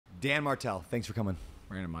Dan Martell, thanks for coming.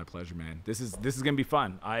 Brandon, my pleasure, man. This is gonna be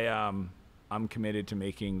fun. I'm committed to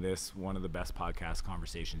making this one of the best podcast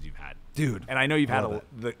conversations you've had, dude. And I know you've had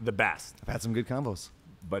the best. I've had some good combos,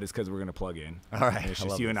 but it's because we're gonna plug in. All right, and it's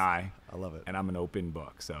just you and I. I love it. And I'm an open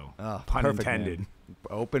book, so pun intended. Man.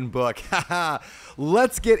 Open book.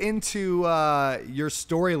 Let's get into your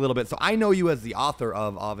story a little bit. So I know you as the author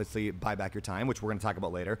of, obviously, Buy Back Your Time, which we're going to talk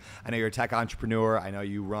about later. I know you're a tech entrepreneur. I know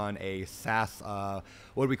you run a SaaS,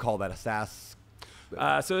 what do we call that, a SaaS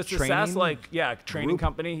so it's a SaaS, training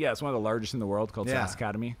company. Yeah, it's one of the largest in the world, called SaaS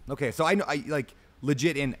Academy. Okay, so I know,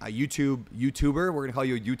 legit in a YouTuber. We're going to call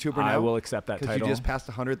you a YouTuber now. I will accept that title. Because you just passed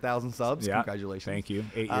 100,000 subs. Yeah. Congratulations. Thank you.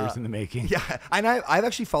 8 years in the making. Yeah, and I've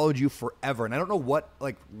actually followed you forever, and I don't know what,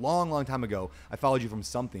 long time ago, I followed you from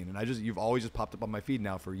something, and you've always just popped up on my feed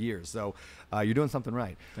now for years. So you're doing something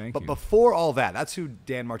right. Thank you. But before all that, that's who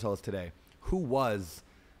Dan Martell is today. Who was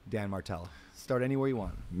Dan Martell? Start anywhere you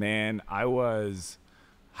want. Man, I was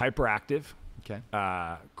hyperactive. Okay.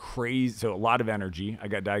 Crazy. So a lot of energy. I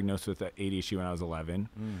got diagnosed with ADHD when I was 11.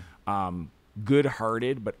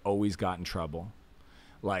 Good-hearted, but always got in trouble.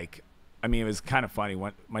 It was kind of funny.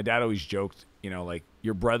 When my dad always joked,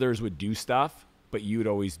 your brothers would do stuff, but you would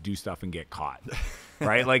always do stuff and get caught,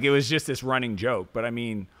 right? It was just this running joke. But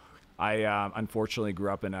I unfortunately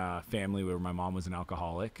grew up in a family where my mom was an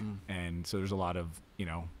alcoholic, and so there's a lot of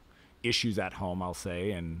issues at home, I'll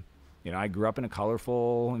say, and I grew up in a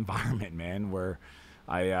colorful environment, man, where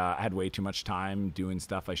I had way too much time doing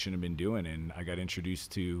stuff I shouldn't have been doing. And I got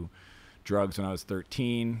introduced to drugs when I was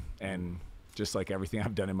 13. And just like everything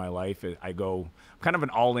I've done in my life, I'm kind of an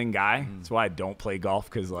all-in guy. That's why I don't play golf,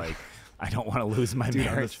 because I don't want to lose my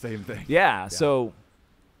marriage. The same thing. Yeah. So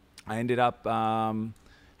I ended up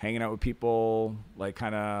hanging out with people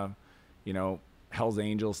Hell's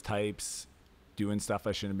Angels types, doing stuff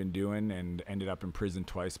I shouldn't have been doing, and ended up in prison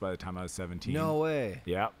twice by the time I was 17. No way.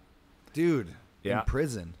 Yeah. Dude, in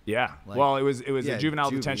prison. Yeah. Well, it was a juvenile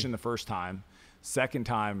detention the first time. Second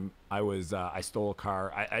time I stole a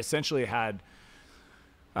car. I essentially had,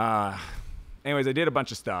 anyways, I did a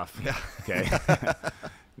bunch of stuff. Yeah. Okay.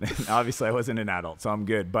 Obviously I wasn't an adult, so I'm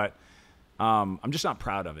good, but I'm just not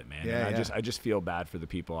proud of it, man. Yeah, I just feel bad for the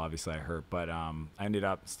people obviously I hurt, but I ended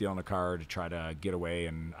up stealing a car to try to get away,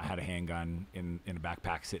 and I had a handgun in a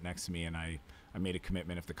backpack sitting next to me, and I made a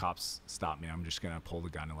commitment, if the cops stop me, I'm just going to pull the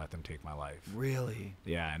gun and let them take my life. Really?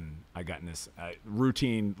 Yeah, and I got in this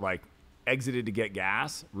routine, exited to get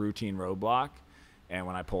gas, routine roadblock, and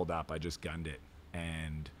when I pulled up, I just gunned it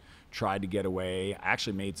and tried to get away. I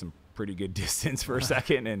actually made some pretty good distance for a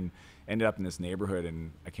second and ended up in this neighborhood,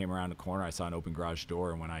 and I came around the corner, I saw an open garage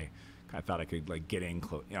door, and when I thought I could get in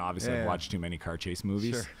close, obviously I've watched too many car chase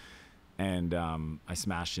movies. Sure. And I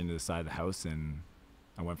smashed into the side of the house, and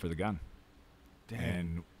I went for the gun. Dang.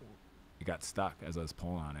 And it got stuck as I was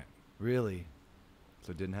pulling on it. Really?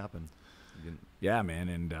 So it didn't happen? Yeah, man.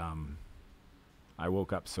 And I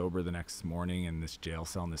woke up sober the next morning in this jail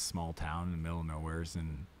cell in this small town in the middle of nowheres,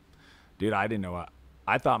 and dude, I didn't know what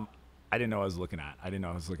I was looking at. I didn't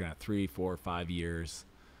know I was looking at 3, 4, 5 years.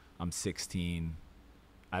 I'm 16.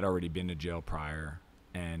 I'd already been to jail prior,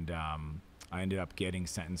 and I ended up getting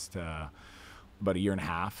sentenced to about 1.5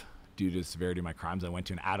 years due to the severity of my crimes. I went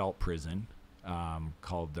to an adult prison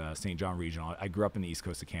called St. John Regional. I grew up in the East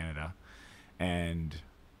Coast of Canada, and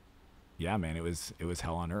yeah, man, it was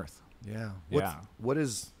hell on earth. Yeah. What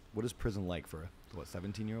is prison like for a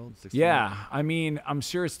 17-year-old, 16-year-old? Yeah, I'm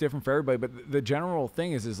sure it's different for everybody, but the general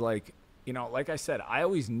thing is like I said, I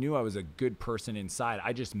always knew I was a good person inside.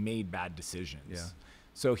 I just made bad decisions. Yeah.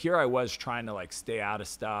 So here I was trying to stay out of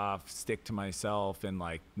stuff, stick to myself, and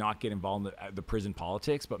not get involved in the prison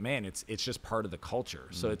politics. But man, it's just part of the culture.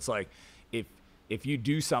 So it's if you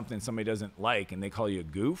do something somebody doesn't like and they call you a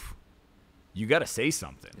goof, you got to say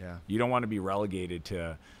something. Yeah. You don't want to be relegated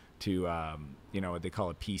to what they call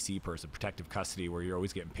a PC person, protective custody, where you're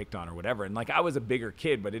always getting picked on or whatever. And I was a bigger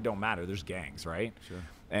kid, but it don't matter. There's gangs, right? Sure.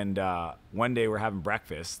 And one day we're having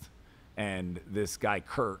breakfast, and this guy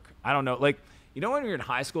Kirk, I don't know, when you're in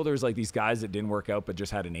high school, there's these guys that didn't work out but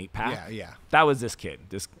just had an 8-pack. Yeah. That was this kid.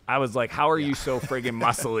 I was like, how are you so friggin'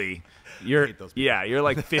 muscly? You're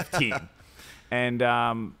 15.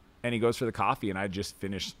 And he goes for the coffee, and I just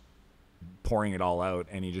finished pouring it all out,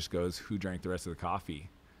 and he just goes, "Who drank the rest of the coffee?"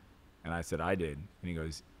 And I said, "I did." And he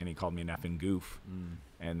goes, and he called me an effing goof.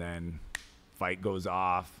 And then fight goes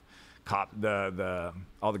off. All the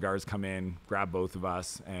guards come in, grab both of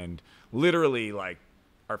us, and literally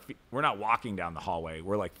we're not walking down the hallway.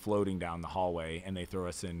 We're floating down the hallway, and they throw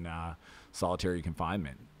us in solitary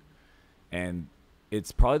confinement. And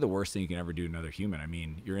it's probably the worst thing you can ever do to another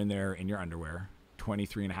human. You're in there in your underwear,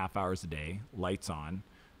 23 and a half hours a day, lights on,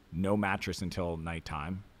 no mattress until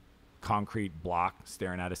nighttime, concrete block,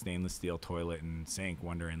 staring at a stainless steel toilet and sink,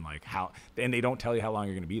 wondering like how, and they don't tell you how long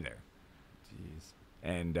you're going to be there. Jeez.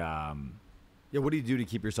 And, yeah, what do you do to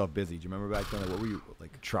keep yourself busy? Do you remember back then? Like, what were you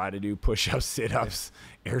like? try to do push-ups, sit-ups,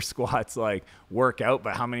 air squats, like work out,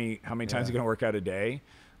 but how many times are you going to work out a day?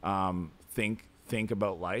 Think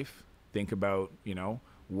about life. Think about, you know,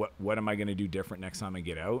 what am I going to do different next time I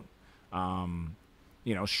get out?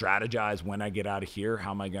 You know, strategize when I get out of here.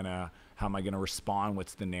 How am I going to respond?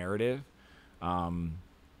 What's the narrative?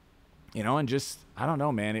 You know, and just, I don't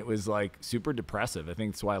know, man, it was like super depressive. I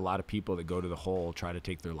think that's why a lot of people that go to the hole try to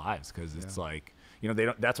take their lives. Cause it's like, you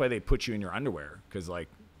know, that's why they put you in your underwear. Cause like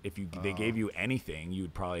if they gave you anything, you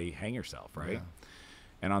would probably hang yourself. Right. Yeah.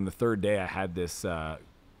 And on the third day I had this,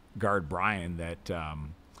 guard Brian that,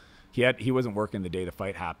 he wasn't working the day the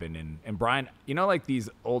fight happened. And Brian, you know, like these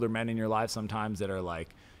older men in your life sometimes that are like,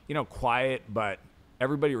 you know, quiet, but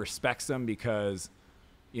everybody respects them because,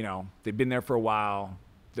 you know, they've been there for a while.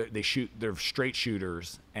 They're straight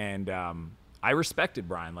shooters. And, I respected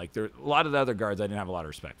Brian. Like a lot of the other guards I didn't have a lot of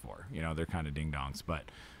respect for, you know, they're kind of ding dongs, but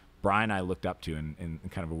Brian, I looked up to in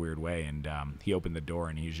kind of a weird way. And, he opened the door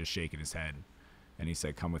and he was just shaking his head and he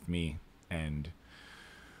said, "Come with me." And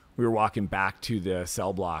we were walking back to the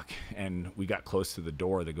cell block and we got close to the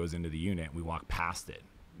door that goes into the unit. We walked past it.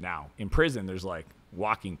 Now in prison, there's like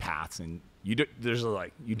walking paths and you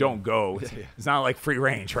don't go. It's not like free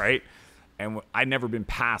range, right? And I'd never been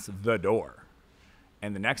past the door.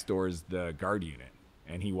 And the next door is the guard unit.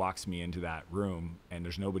 And he walks me into that room and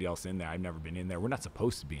there's nobody else in there. I've never been in there. We're not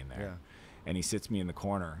supposed to be in there. Yeah. And he sits me in the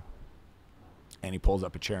corner and he pulls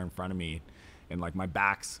up a chair in front of me. And like my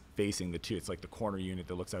back's facing the two. It's like the corner unit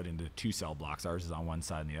that looks out into two cell blocks. Ours is on one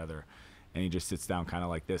side and the other. And he just sits down kind of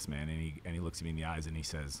like this, man. And he looks at me in the eyes and he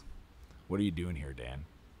says, "What are you doing here, Dan?"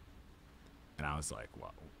 And I was like,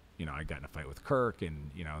 well, you know, I got in a fight with Kirk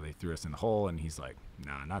and, you know, they threw us in the hole. And he's like,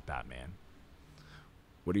 "Nah, not that, man.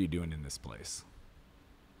 What are you doing in this place?"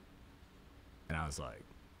 And I was like,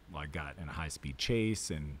 well, I got in a high-speed chase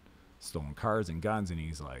and stolen cars and guns. And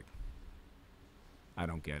he's like, "I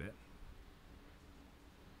don't get it.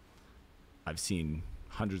 I've seen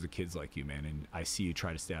hundreds of kids like you, man, and I see you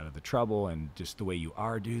try to stay out of the trouble and just the way you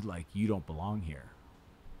are, dude, like you don't belong here."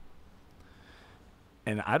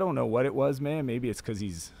 And I don't know what it was, man. Maybe it's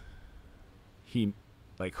because he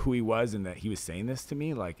like who he was and that he was saying this to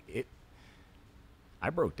me. Like I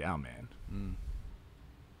broke down, man.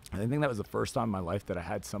 I think that was the first time in my life that I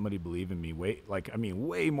had somebody believe in me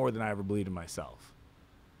way more than I ever believed in myself.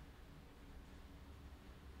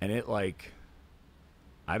 And it like,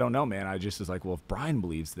 I don't know, man. I just was like, well, if Brian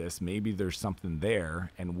believes this, maybe there's something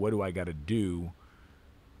there. And what do I got to do?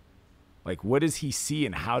 Like, what does he see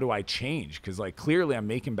and how do I change? Because, like, clearly I'm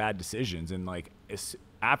making bad decisions. And, like,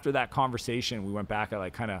 after that conversation, we went back. I,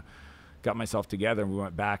 like, kind of got myself together and we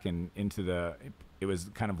went back and it was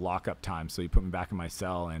kind of lockup time. So he put me back in my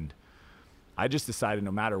cell. And I just decided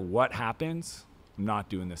no matter what happens, I'm not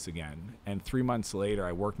doing this again. And 3 months later,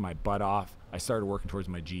 I worked my butt off. I started working towards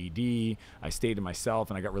my GED. I stayed to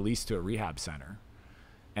myself and I got released to a rehab center.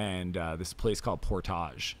 And this place called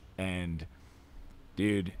Portage. And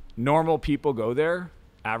dude, normal people go there,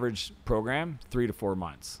 average program, 3 to 4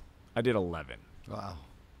 months. I did 11. Wow.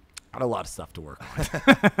 I had a lot of stuff to work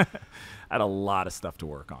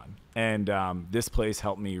on. And this place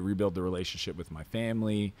helped me rebuild the relationship with my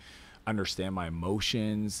family, understand my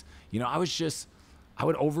emotions. You know, I would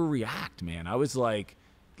overreact, man. I was like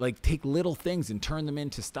take little things and turn them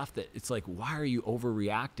into stuff that it's like, why are you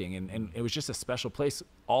overreacting? And it was just a special place.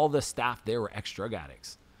 All the staff there were ex-drug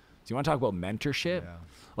addicts. So you want to talk about mentorship? Yeah.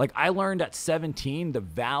 Like I learned at 17 the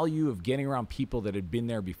value of getting around people that had been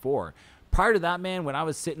there before. Prior to that, man, when I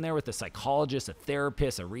was sitting there with a psychologist, a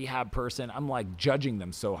therapist, a rehab person, I'm like judging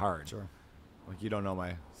them so hard. Sure. Like you don't know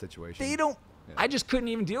my situation. They don't. Yeah. I just couldn't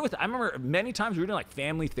even deal with it. I remember many times we were doing like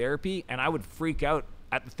family therapy and I would freak out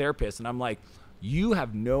at the therapist and I'm like, you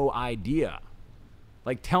have no idea.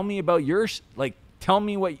 Like, tell me about yours. Like, tell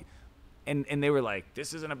me what, and they were like,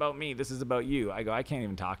 this isn't about me. This is about you. I go, I can't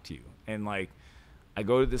even talk to you. And like, I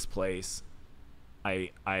go to this place.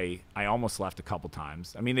 I almost left a couple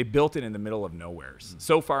times. I mean, they built it in the middle of nowhere.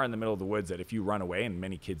 So far in the middle of the woods that if you run away, and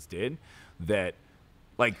many kids did, that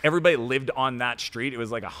like everybody lived on that street. It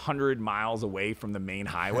was like 100 miles away from the main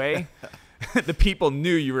highway. The people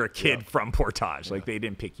knew you were a kid from Portage. Like they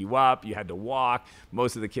didn't pick you up. You had to walk.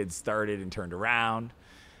 Most of the kids started and turned around.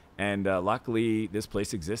 And luckily this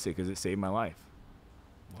place existed because it saved my life.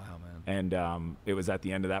 Wow, man. And it was at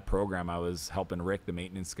the end of that program, I was helping Rick, the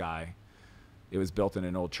maintenance guy. It was built in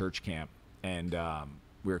an old church camp. and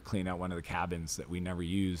we were cleaning out one of the cabins that we never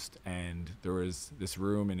used, and there was this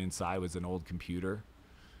room, and inside was an old computer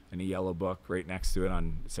and a yellow book right next to it it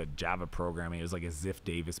said Java programming. It was like a Ziff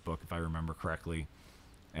Davis book, if I remember correctly.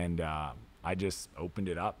 And I just opened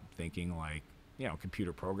it up thinking, like, you know,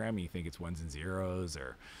 computer programming, you think it's ones and zeros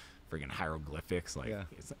or friggin' hieroglyphics, like,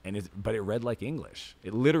 but it read like English.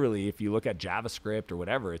 It literally, if you look at JavaScript or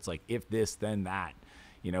whatever, it's like, if this, then that,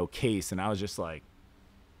 you know, case. And I was just like,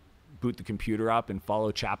 boot the computer up and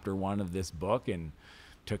follow chapter 1 of this book, and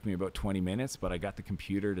it took me about 20 minutes, but I got the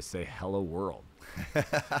computer to say hello world.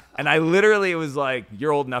 And I literally was like,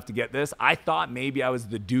 you're old enough to get this. I thought maybe I was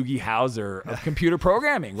the Doogie Howser of computer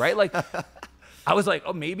programming, right? Like, I was like,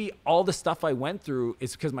 oh, maybe all the stuff I went through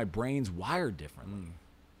is because my brain's wired differently.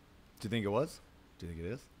 Do you think it was? Do you think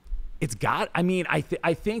it is? It's got, I mean, I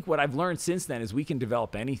think what I've learned since then is we can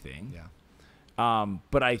develop anything. Yeah.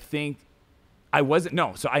 But I think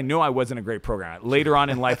so I know I wasn't a great programmer. Later on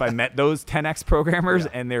in life, I met those 10X programmers,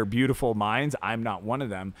 and they're beautiful minds. I'm not one of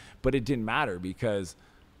them, but it didn't matter because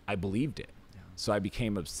I believed it. Yeah. So I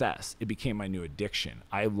became obsessed. It became my new addiction.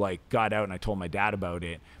 I like got out and I told my dad about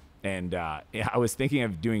it. And I was thinking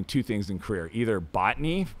of doing 2 things in career, either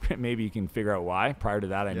botany, maybe you can figure out why. Prior to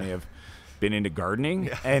that, I may have been into gardening,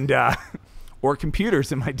 and or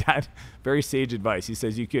computers. And my dad, very sage advice. He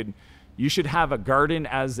says you should have a garden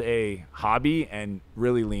as a hobby and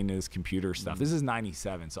really lean into this computer stuff. This is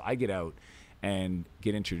 97. So I get out and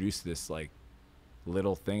get introduced to this like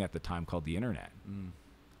little thing at the time called the internet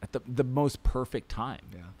at the most perfect time.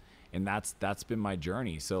 Yeah. And that's been my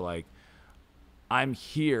journey. So like, I'm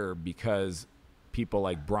here because people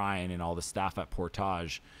like Brian and all the staff at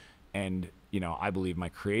Portage, and, you know, I believe my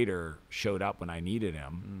creator showed up when I needed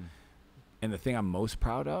him. And the thing I'm most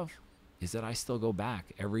proud of is that I still go back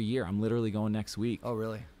every year. I'm literally going next week. Oh,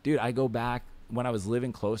 really? Dude, I go back. When I was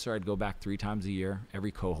living closer, I'd go back 3 times a year,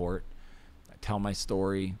 every cohort. I tell my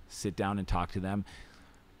story, sit down and talk to them.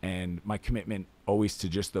 And my commitment always to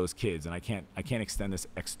just those kids. And I can't extend this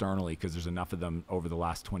externally because there's enough of them over the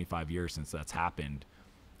last 25 years since that's happened,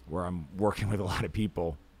 where I'm working with a lot of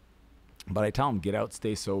people. But I tell them, get out,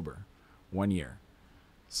 stay sober. 1 year,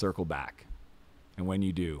 circle back. And when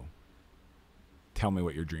you do, tell me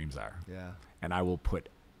what your dreams are. Yeah. And I will put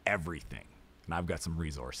everything, and I've got some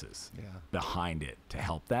resources behind it to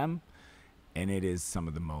help them. And it is some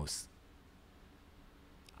of the most,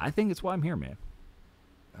 I think it's why I'm here, man.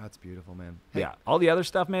 That's beautiful, man. Hey. Yeah. All the other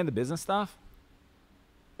stuff, man, the business stuff,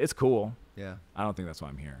 it's cool. Yeah. I don't think that's why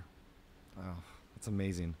I'm here. Oh, that's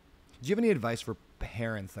amazing. Do you have any advice for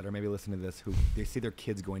parents that are maybe listening to this who they see their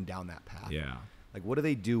kids going down that path? Yeah. Like, what do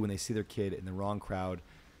they do when they see their kid in the wrong crowd,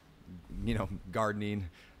 you know, gardening,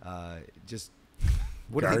 just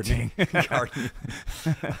what gardening,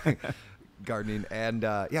 gardening. And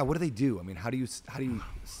what do they do? I mean, how do you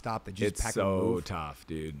stop that? It's so tough,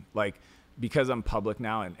 dude. Like, because I'm public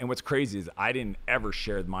now, and what's crazy is I didn't ever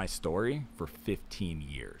share my story for 15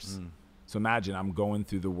 years. So imagine I'm going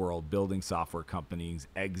through the world, building software companies,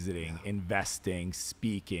 exiting, investing,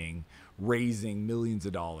 speaking, raising millions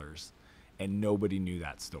of dollars, and nobody knew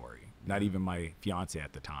that story. Not even my fiance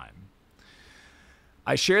at the time.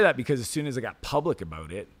 I share that because as soon as I got public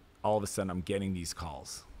about it, all of a sudden I'm getting these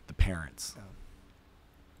calls, the parents.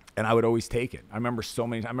 And I would always take it. I remember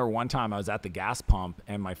one time I was at the gas pump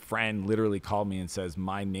and my friend literally called me and says,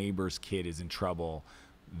 my neighbor's kid is in trouble.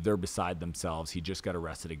 They're beside themselves. He just got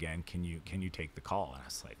arrested again. Can you take the call? And I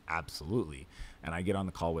was like, absolutely. And I get on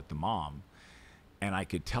the call with the mom, and I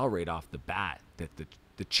could tell right off the bat that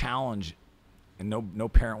the challenge, and no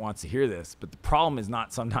parent wants to hear this, but the problem is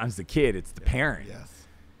not sometimes the kid, it's the parent. Yes.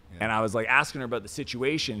 And I was like asking her about the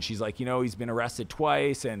situation. She's like, you know, he's been arrested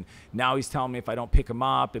twice, and now he's telling me if I don't pick him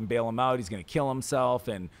up and bail him out, he's going to kill himself.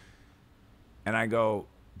 And I go,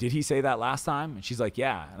 did he say that last time? And she's like,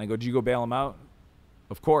 yeah. And I go, did you go bail him out?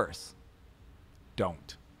 Of course.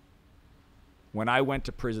 Don't. When I went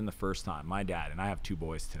to prison the first time, my dad, and I have 2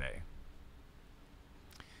 boys today,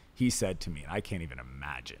 he said to me, and I can't even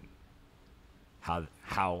imagine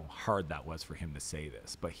how hard that was for him to say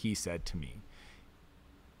this, but he said to me,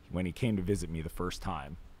 when he came to visit me the first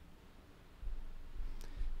time,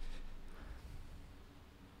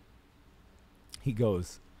 he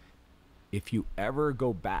goes, if you ever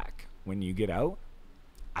go back when you get out,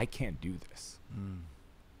 I can't do this.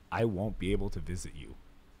 I won't be able to visit you.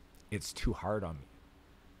 It's too hard on me.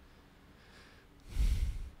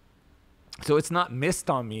 So it's not missed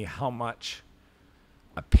on me how much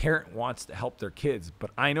a parent wants to help their kids.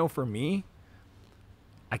 But I know for me,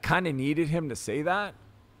 I kind of needed him to say that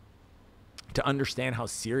to understand how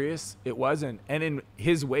serious it was, and in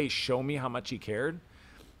his way show me how much he cared.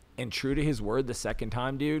 And true to his word, the second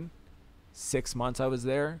time, dude, 6 months I was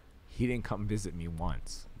there, he didn't come visit me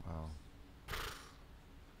once. Wow.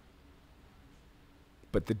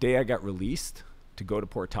 But the day I got released to go to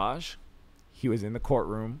Portage, he was in the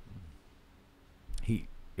courtroom.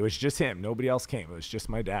 It was just him. Nobody else came. It was just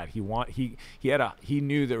my dad. He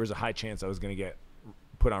knew there was a high chance I was going to get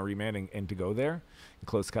put on remand and to go there in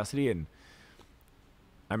close custody. And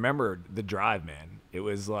I remember the drive, man. It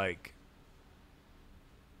was like,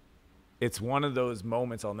 it's one of those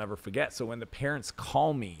moments I'll never forget. So when the parents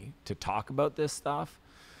call me to talk about this stuff,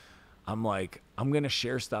 I'm like, I'm going to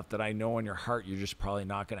share stuff that I know in your heart you're just probably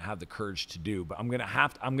not going to have the courage to do, but I'm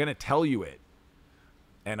going to tell you it.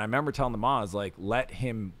 And I remember telling the mom, I was like, let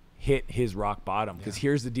him hit his rock bottom. Because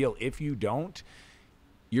here's the deal. If you don't,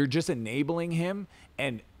 you're just enabling him,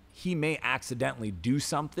 and he may accidentally do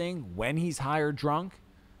something when he's high or drunk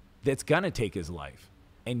that's going to take his life.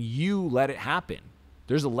 And you let it happen.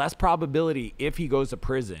 There's a less probability if he goes to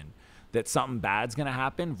prison that something bad's going to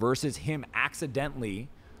happen versus him accidentally,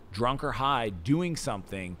 drunk or high, doing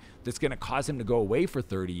something that's going to cause him to go away for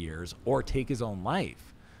 30 years or take his own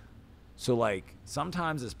life. So like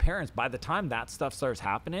sometimes as parents, by the time that stuff starts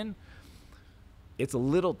happening, it's a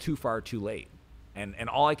little too far too late. And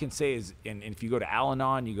all I can say is, and if you go to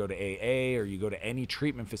Al-Anon, you go to AA, or you go to any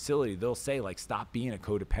treatment facility, they'll say like, stop being a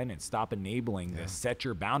codependent, stop enabling this, set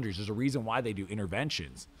your boundaries. There's a reason why they do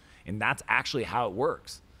interventions. And that's actually how it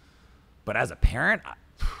works. But as a parent,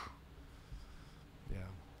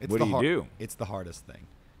 what do you do? It's the hardest thing.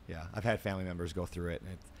 Yeah. I've had family members go through it,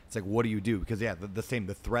 and it's like, what do you do? Because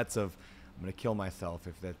the threats of, I'm going to kill myself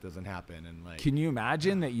if that doesn't happen. And like, can you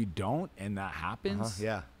imagine that you don't, and that happens?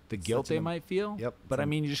 Yeah. The guilt they might feel. Yep. But I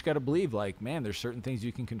mean, you just got to believe, like, man, there's certain things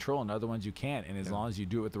you can control and other ones you can't. And as long as you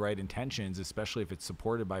do it with the right intentions, especially if it's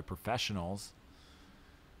supported by professionals.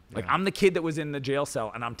 Like, I'm the kid that was in the jail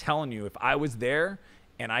cell, and I'm telling you, if I was there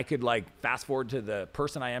and I could like fast forward to the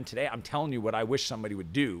person I am today, I'm telling you what I wish somebody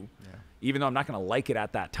would do. Yeah. Even though I'm not going to like it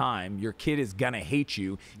at that time, your kid is going to hate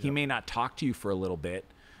you. He may not talk to you for a little bit,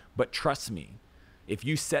 but trust me, if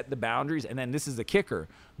you set the boundaries, and then this is the kicker,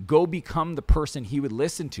 go become the person he would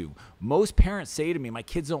listen to. Most parents say to me, my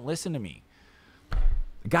kids don't listen to me.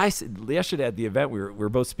 The guy said yesterday at the event we were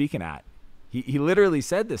both speaking at, he literally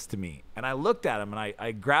said this to me. And I looked at him, and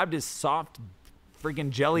I grabbed his soft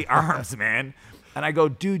freaking jelly arms, man. And I go,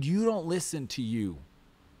 dude, you don't listen to you.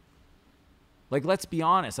 Like, let's be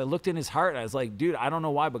honest. I looked in his heart, and I was like, dude, I don't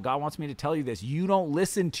know why, but God wants me to tell you this. You don't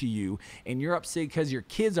listen to you, and you're upset because your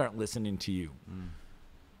kids aren't listening to you.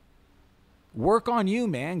 Work on you,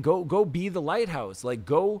 man. Go be the lighthouse. Like,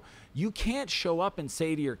 you can't show up and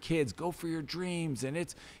say to your kids, go for your dreams, and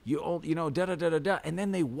it's, da-da-da-da-da. And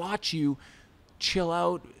then they watch you chill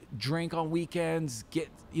out, drink on weekends,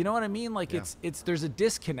 you know what I mean? Like, there's a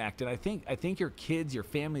disconnect, and I think your kids, your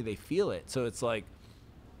family, they feel it. So it's like,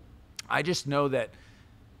 I just know that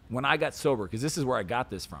when I got sober, because this is where I got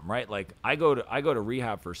this from, right? Like, I go to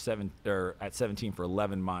rehab at 17 for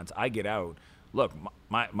 11 months. I get out. Look,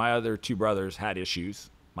 my other two brothers had issues.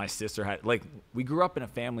 My sister had, like, we grew up in a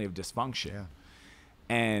family of dysfunction. Yeah.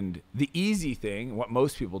 And the easy thing, what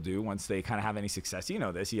most people do once they kind of have any success, you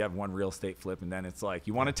know this, you have one real estate flip, and then it's like,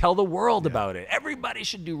 you want to tell the world about it. Everybody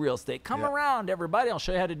should do real estate. Come around, everybody. I'll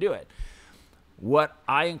show you how to do it. What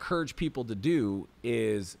I encourage people to do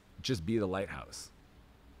is just be the lighthouse.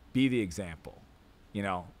 Be the example. You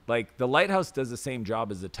know, like, the lighthouse does the same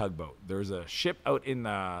job as the tugboat. There's a ship out in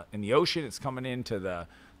the ocean. It's coming into the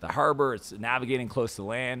harbor. It's navigating close to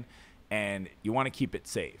land, and you want to keep it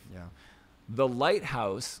safe. Yeah. The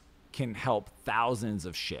lighthouse can help thousands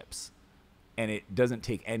of ships, and it doesn't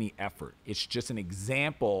take any effort. It's just an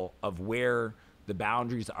example of where the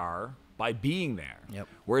boundaries are by being there. Yep.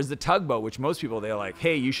 Whereas the tugboat, which most people, they're like,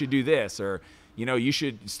 hey, you should do this, or, you know, you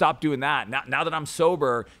should stop doing that. Now that I'm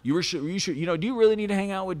sober, you should, you know, do you really need to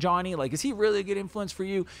hang out with Johnny? Like, is he really a good influence for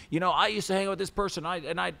you? You know, I used to hang out with this person.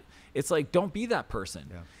 It's like, don't be that person.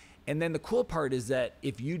 Yeah. And then the cool part is that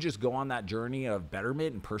if you just go on that journey of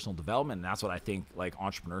betterment and personal development, and that's what I think like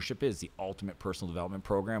entrepreneurship is, the ultimate personal development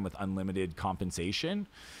program with unlimited compensation,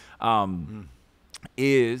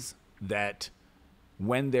 is that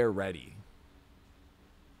when they're ready,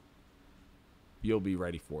 you'll be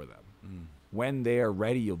ready for them. When they are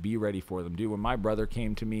ready, you'll be ready for them. Dude, when my brother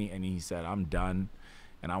came to me and he said, I'm done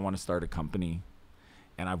and I want to start a company,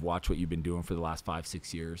 and I've watched what you've been doing for the last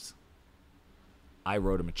 5-6 years, I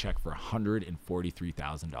wrote him a check for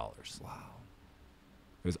 $143,000. Wow.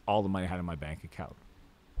 It was all the money I had in my bank account.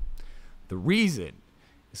 The reason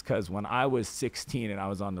is because when I was 16 and I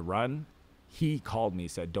was on the run, he called me,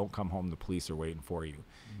 said, don't come home. The police are waiting for you.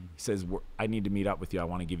 He says, I need to meet up with you. I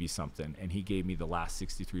want to give you something. And he gave me the last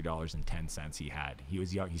 $63.10 he had. He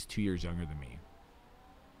was young. He's 2 years younger than me.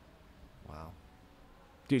 Wow.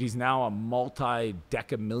 Dude, he's now a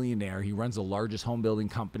multi-deca millionaire. He runs the largest home building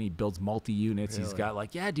company, builds multi-units. Really? He's got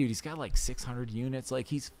like, yeah, dude, he's got like 600 units. Like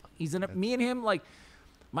he's in a, me and him, like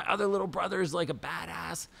my other little brother is like a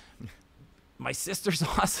badass. My sister's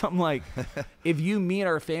awesome. Like if you meet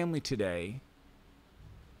our family today,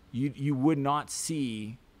 you would not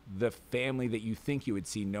see the family that you think you would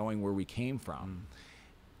see knowing where we came from.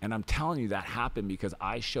 And I'm telling you that happened because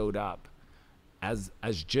I showed up as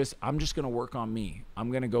just, I'm just going to work on me.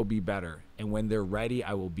 I'm going to go be better. And when they're ready,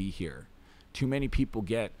 I will be here. Too many people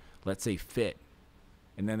get, let's say, fit,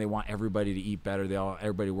 and then they want everybody to eat better.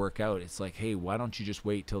 Everybody work out. It's like, hey, why don't you just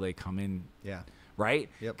wait till they come in? Yeah. Right?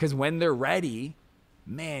 Yep. Because when they're ready,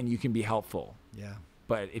 man, you can be helpful. Yeah.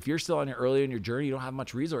 But if you're still early in your journey, you don't have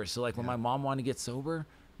much resource. So like when my mom wanted to get sober,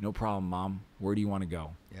 no problem, Mom. Where do you want to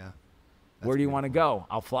go? Yeah. Where do you want to go?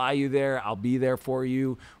 I'll fly you there. I'll be there for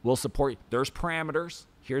you. We'll support you. There's parameters.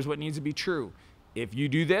 Here's what needs to be true. If you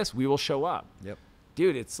do this, we will show up. Yep.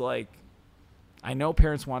 Dude, it's like, I know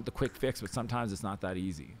parents want the quick fix, but sometimes it's not that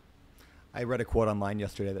easy. I read a quote online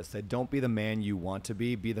yesterday that said, don't be the man you want to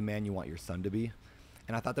be the man you want your son to be.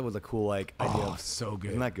 And I thought that was a cool like idea. Oh, so good.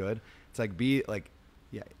 Isn't that good? It's like be like,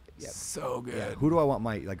 yeah. So good. Yeah. Who do I want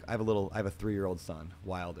I have a 3-year-old son,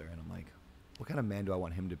 Wilder, and I'm like, what kind of man do I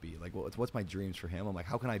want him to be? Like, what's my dreams for him? I'm like,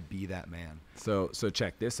 how can I be that man? So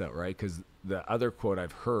check this out, right? Because the other quote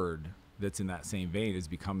I've heard that's in that same vein is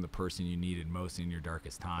become the person you needed most in your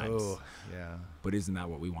darkest times. Oh, yeah. But isn't that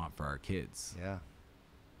what we want for our kids? Yeah.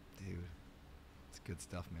 Dude, it's good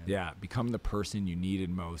stuff, man. Yeah, become the person you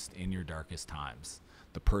needed most in your darkest times.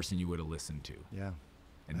 The person you would have listened to. Yeah.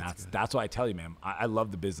 And that's why I tell you, man, I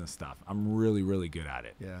love the business stuff. I'm really, really good at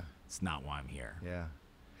it. Yeah. It's not why I'm here. Yeah.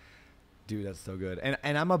 Dude, that's so good.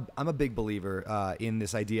 And I'm a big believer in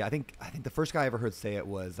this idea. I think the first guy I ever heard say it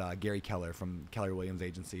was Gary Keller from Keller Williams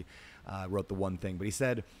Agency, wrote The One Thing. But he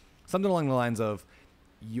said something along the lines of,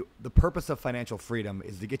 the purpose of financial freedom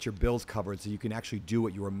is to get your bills covered so you can actually do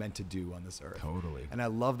what you were meant to do on this earth. Totally. And I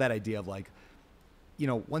love that idea of like,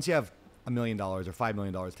 once you have $1 million or $5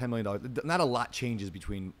 million, $10 million, not a lot changes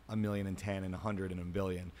between $1 million and 10 and 100 and $1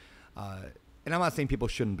 billion. And I'm not saying people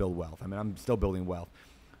shouldn't build wealth. I mean, I'm still building wealth.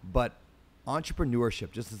 But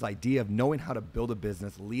entrepreneurship, just this idea of knowing how to build a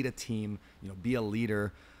business, lead a team, be a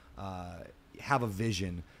leader, have a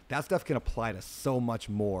vision, that stuff can apply to so much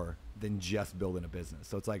more than just building a business.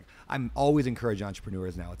 So it's like, I'm always encouraging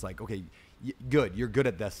entrepreneurs now. It's like, okay, you're good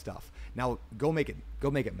at this stuff. Now go make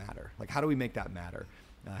it matter. Like, how do we make that matter?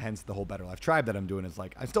 Hence the whole Better Life Tribe that I'm doing is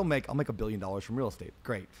like, I'll make $1 billion from real estate.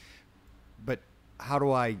 Great. But how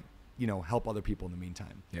do I, help other people in the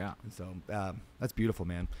meantime? Yeah. And so that's beautiful,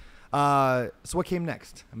 man. So what came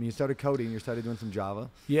next? I mean, you started coding, you started doing some Java.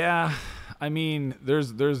 Yeah. I mean,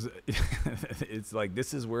 there's it's like,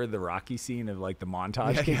 this is where the Rocky scene of like the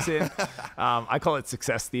montage kicks in. I call it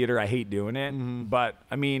success theater. I hate doing it, but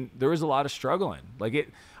I mean, there was a lot of struggling.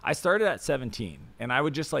 I started at 17 and I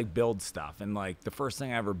would just like build stuff. And like the first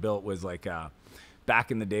thing I ever built was like,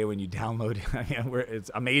 back in the day when you download,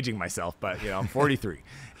 I'm aging myself, but I'm 43,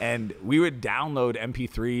 and we would download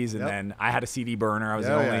MP3s, and then I had a CD burner. I was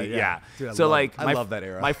the only, Dude, so I love that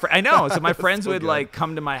era. I know. So my friends would good. like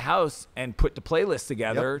come to my house and put the playlist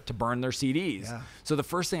together to burn their CDs. Yeah. So the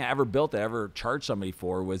first thing I ever built, that I ever charged somebody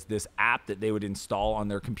for, was this app that they would install on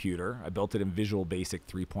their computer. I built it in Visual Basic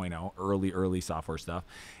 3.0, early software stuff,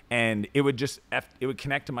 and it would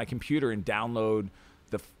connect to my computer and download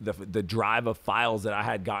the drive of files that I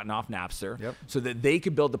had gotten off Napster, so that they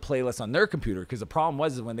could build the playlist on their computer. Because the problem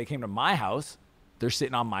was when they came to my house, they're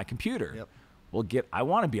sitting on my computer. Well, I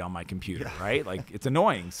want to be on my computer, right? Like, it's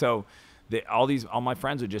annoying. So all my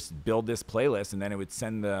friends would just build this playlist, and then it would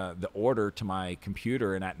send the order to my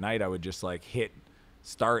computer. And at night I would just like hit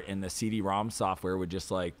start, and the CD-ROM software would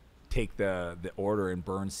just like take the order and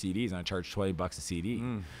burn CDs, and I charged $20 a CD.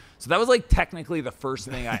 So that was like technically the first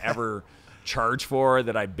thing I ever charge for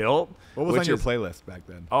that I built. What was on your playlist back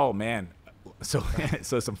then? Oh man, so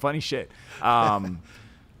some funny shit.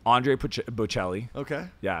 Andre Bocelli. Okay.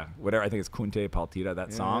 Yeah, whatever. I think it's Cunte Paltita,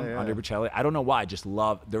 that song. Yeah. Andre Bocelli. I don't know why. I just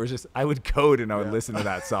love. I would code and I would listen to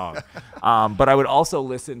that song. But I would also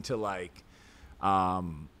listen to like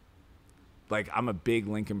I'm a big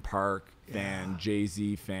Linkin Park fan,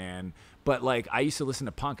 Jay-Z fan. But like, I used to listen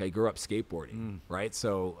to punk. I grew up skateboarding, right?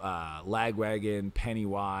 So Lagwagon,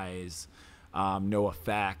 Pennywise,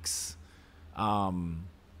 NoFX.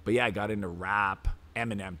 But yeah, I got into rap.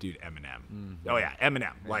 Eminem, dude, Eminem. Oh yeah,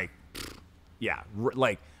 Eminem. Like,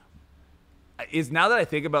 like is now that I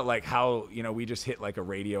think about like how, you know, we just hit like a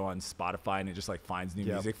radio on Spotify and it just like finds new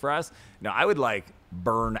music for us. No, I would like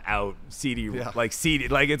burn out CD, like CD,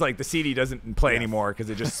 like it's like the CD doesn't play anymore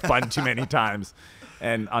because it just spun too many times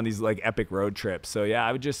and on these like epic road trips. So yeah,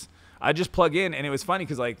 I just plug in. And it was funny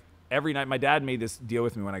because like every night my dad made this deal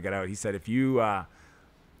with me when I got out. He said, if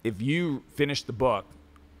you finish the book,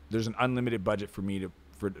 there's an unlimited budget for me to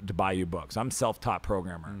buy you books. I'm a self-taught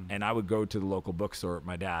programmer and I would go to the local bookstore with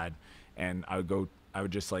my dad. And I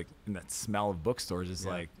would just like, and that smell of bookstores is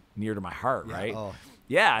like near to my heart, right? Oh,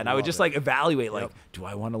 yeah, and I would just like evaluate, like, do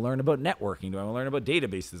I want to learn about networking? Do I want to learn about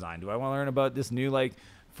database design? Do I want to learn about this new like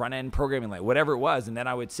front end programming, like whatever it was? And then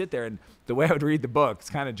I would sit there, and the way I would read the book, it's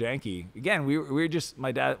kind of janky. Again, we were just,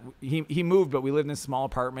 my dad, he moved, but we lived in a small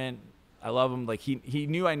apartment. I love him. Like he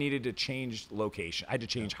knew I needed to change location. I had to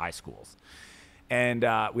change high schools, and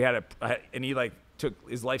and he like took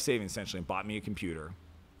his life savings essentially and bought me a computer.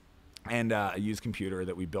 And a used computer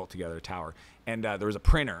that we built together, a tower. And there was a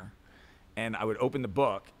printer, and I would open the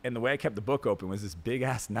book, and the way I kept the book open was this big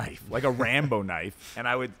ass knife, like a Rambo knife. And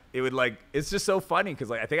it would like, it's just so funny because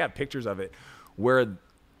like I think I have pictures of it where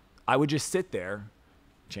I would just sit there,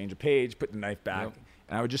 change a page, put the knife back,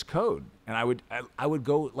 and I would just code. And I would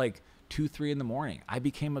go like 2, 3 in the morning. I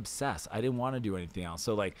became obsessed. I didn't want to do anything else.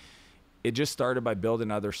 So like, it just started by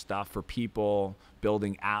building other stuff for people,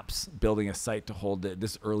 building apps, building a site to hold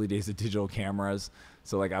this early days of digital cameras.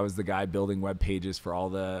 So like I was the guy building web pages for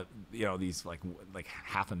all the, you know, these like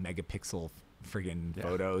half a megapixel friggin'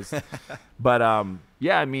 photos. But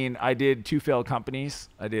yeah, I mean, I did 2 failed companies.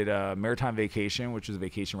 I did Maritime Vacation, which was a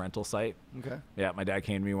vacation rental site. Okay. Yeah, my dad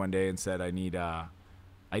came to me one day and said, I need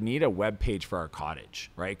a web page for our cottage,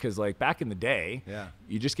 right? Because like back in the day,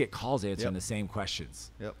 you just get calls answering the same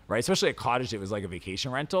questions, right? Especially at cottage, it was like a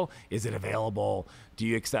vacation rental. Is it available? Do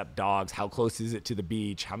you accept dogs? How close is it to the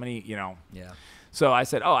beach? How many, you know? Yeah. So I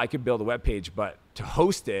said, oh, I could build a web page, but to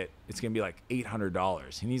host it, it's gonna be like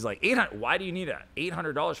 $800. And he's like, $800? Why do you need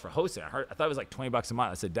 $800 for hosting? I thought it was like $20 a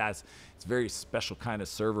month. I said, Dad, it's a very special kind of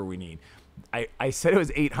server we need. I said it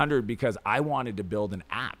was $800 because I wanted to build an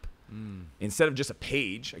app. Instead of just a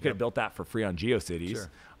page, I could have built that for free on GeoCities. Sure.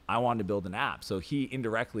 I wanted to build an app. So he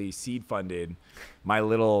indirectly seed funded my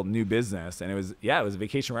little new business. And it was a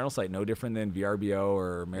vacation rental site, no different than VRBO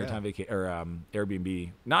or Maritime or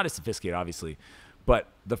Airbnb. Not as sophisticated, obviously. But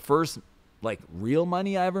the first like real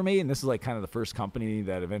money I ever made, and this is like kind of the first company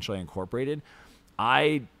that eventually I incorporated,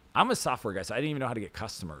 I'm a software guy, so I didn't even know how to get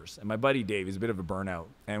customers. And my buddy Dave, he's a bit of a burnout.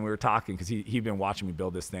 And we were talking because he'd been watching me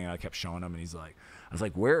build this thing. And I kept showing him, and he's like, I was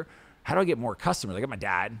like, how do I get more customers? I got my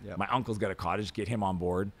dad, my uncle's got a cottage, get him on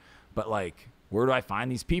board. But like, where do I find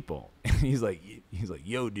these people? And he's like,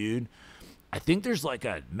 yo, dude, I think there's like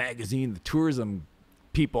a magazine the tourism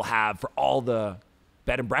people have for all the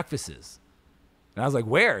bed and breakfasts. And I was like,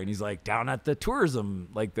 where? And he's like, down at the tourism,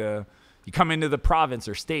 like you come into the province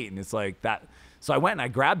or state, and it's like that. So I went and I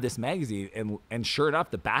grabbed this magazine, and sure enough,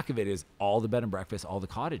 the back of it is all the bed and breakfast, all the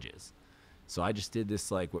cottages. So I just did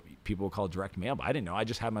this, like what people call direct mail, but I didn't know. I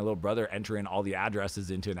just had my little brother enter in all the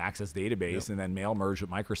addresses into an Access database, and then mail merged with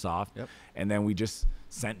Microsoft. And then we just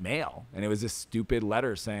sent mail. And it was this stupid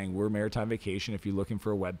letter saying, we're Maritime Vacation. If you're looking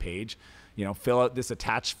for a web page, you know, fill out this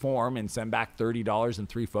attached form and send back $30 and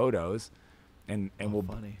 3 photos. And we'll,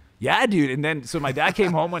 funny. Yeah, dude. And then, so my dad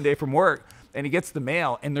came home one day from work, and he gets the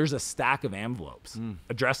mail, and there's a stack of envelopes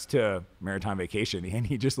addressed to Maritime Vacation. And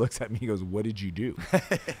he just looks at me, he goes, what did you do?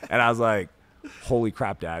 And I was like, holy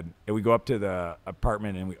crap, Dad. And we go up to the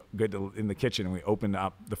apartment, and we go in the kitchen, and we open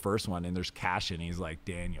up the first one, and there's cash in. He's like,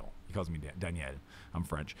 Daniel. He calls me Daniel. I'm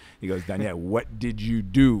French. He goes, Daniel, what did you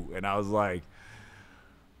do? And I was like,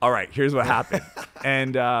 all right, here's what happened.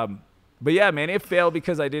 And but yeah, man, it failed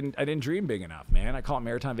because I didn't dream big enough, man. I call it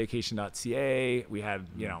maritimevacation.ca. We had,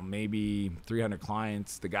 you know, maybe 300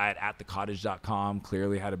 clients. The guy at thecottage.com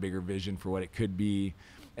clearly had a bigger vision for what it could be.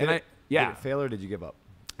 And did it fail, or did you give up?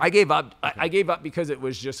 I gave up. Okay. I gave up because it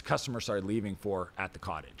was just customers started leaving for at the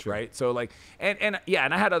cottage, right? So like, and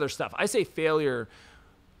I had other stuff. I say failure,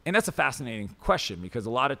 and that's a fascinating question because a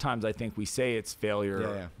lot of times I think we say it's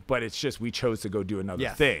failure, but it's just we chose to go do another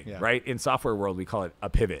thing, right? In software world, we call it a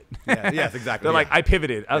pivot. Yes, exactly. They're like, I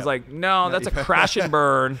pivoted. I was like, no, that's a crash and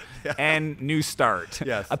burn and new start.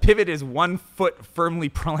 Yes. A pivot is one foot firmly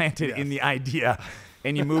planted in the idea,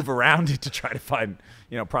 and you move around it to try to find,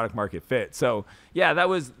 you know, product market fit. So yeah, that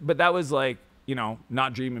was like, you know,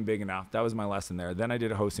 not dreaming big enough. That was my lesson there. Then I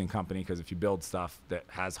did a hosting company because if you build stuff that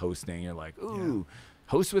has hosting, you're like, ooh,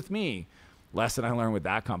 host with me. Lesson I learned with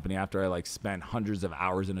that company after I like spent hundreds of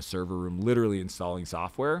hours in a server room, literally installing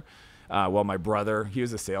software. Well, my brother, he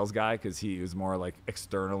was a sales guy because he was more like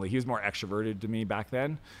externally, he was more extroverted to me back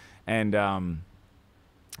then. And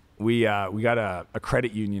we got a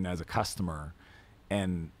credit union as a customer,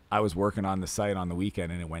 and I was working on the site on the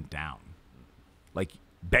weekend and it went down. Like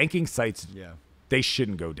banking sites, they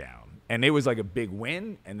shouldn't go down. And it was like a big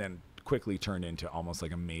win and then quickly turned into almost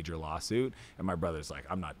like a major lawsuit. And my brother's like,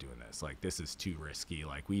 I'm not doing this. Like, this is too risky.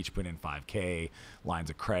 Like, we each put in $5K lines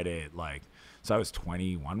of credit. Like, so I was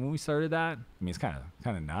 21 when we started that. I mean, it's kind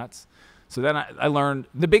of nuts. So then I learned,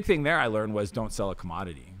 the big thing there I learned was don't sell a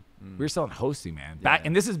commodity. We were selling hosting, man.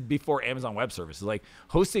 And this is before Amazon Web Services. Like,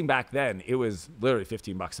 hosting back then, it was literally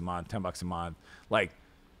 $15 a month, $10 a month. Like,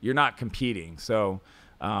 you're not competing. So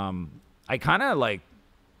I kind of like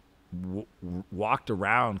walked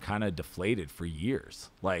around kind of deflated for years.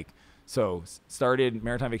 Like, so started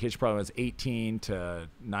Maritime Vacation Pro when I was 18 to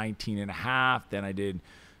 19 and a half. Then I did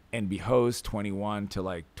NB Host 21 to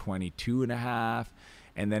like 22 and a half.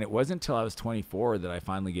 And then it wasn't until I was 24 that I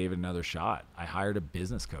finally gave it another shot. I hired a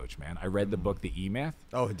business coach, man. I read the book, The E-Myth.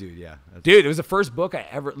 Oh, dude, yeah. Dude, it was the first book I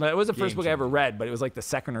ever read, but it was like the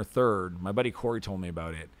second or third. My buddy Corey told me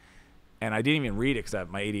about it. And I didn't even read it because I have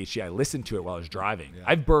my ADHD. I listened to it while I was driving. Yeah.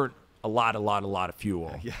 I've burnt a lot of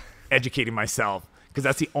fuel educating myself, because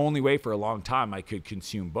that's the only way for a long time I could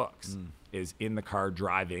consume books is in the car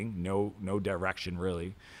driving, no direction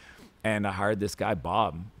really. And I hired this guy,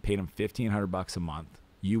 Bob, paid him $1,500 a month,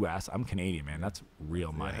 US. I'm Canadian, man. That's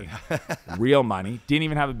real money. Real money. Didn't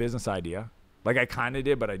even have a business idea. Like, I kind of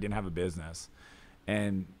did, but I didn't have a business.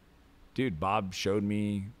 And dude, Bob showed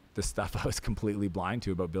me the stuff I was completely blind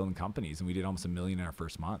to about building companies, and we did almost $1 million in our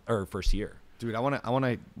first year. Dude, I want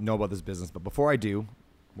to know about this business, but before I do,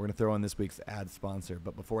 we're going to throw in this week's ad sponsor.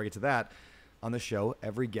 But before I get to that, on the show,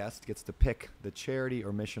 every guest gets to pick the charity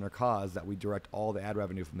or mission or cause that we direct all the ad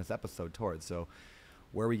revenue from this episode towards. So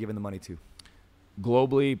where are we giving the money to?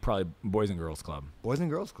 Globally, probably Boys and Girls Club. Boys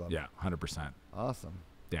and Girls Club? Yeah, 100%. Awesome.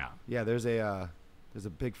 Yeah. Yeah, there's a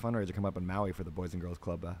big fundraiser come up in Maui for the Boys and Girls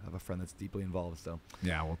Club. I have a friend that's deeply involved. So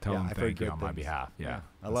yeah, we'll tell them thank you on my behalf. Yeah,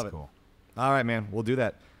 I love it. Cool. All right, man. We'll do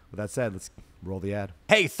that. With that said, let's roll the ad.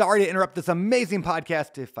 Hey, sorry to interrupt this amazing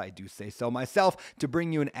podcast, if I do say so myself, to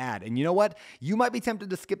bring you an ad. And you know what? You might be tempted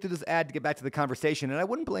to skip through this ad to get back to the conversation, and I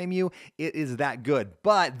wouldn't blame you. It is that good.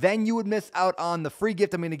 But then you would miss out on the free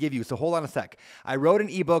gift I'm going to give you. So hold on a sec. I wrote an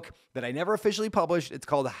ebook that I never officially published. It's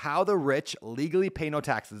called How the Rich Legally Pay No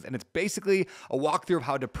Taxes. And it's basically a walkthrough of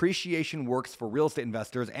how depreciation works for real estate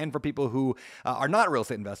investors and for people who are not real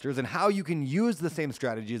estate investors, and how you can use the same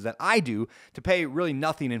strategies that I do to pay really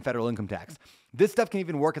nothing in federal income tax. This stuff can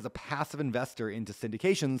even work as a passive investor into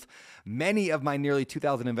syndications. Many of my nearly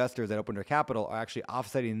 2,000 investors that opened their capital are actually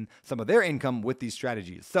offsetting some of their income with these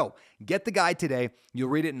strategies. So get the guide today. You'll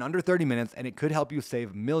read it in under 30 minutes, and it could help you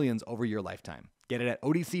save millions over your lifetime. Get it at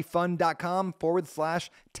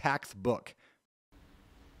odcfund.com/taxbook.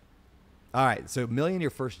 All right, so $1 million your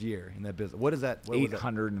first year in that business. What is that?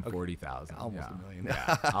 840,000. Almost $1 million.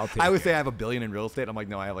 Yeah, I'll take I would say I have $1 billion in real estate. I'm like,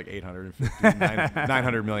 no, I have like 850,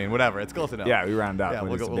 900 million, whatever. It's close enough. Yeah, we round up. Yeah,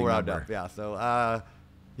 we'll round up. Yeah. So,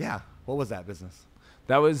 what was that business?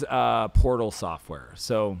 That was portal software.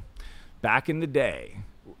 So, back in the day,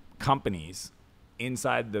 companies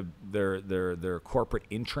inside their corporate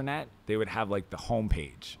intranet, they would have like the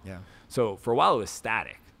homepage. Yeah. So for a while it was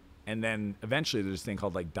static. And then eventually there's this thing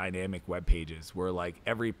called like dynamic web pages, where like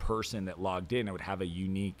every person that logged in, it would have a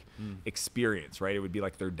unique experience, right? It would be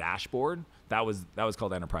like their dashboard. That was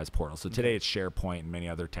called Enterprise Portal. So today it's SharePoint and many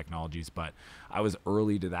other technologies, but I was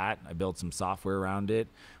early to that. I built some software around it.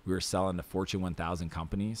 We were selling to Fortune 1000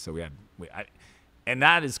 companies. So and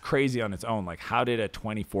that is crazy on its own. Like, how did a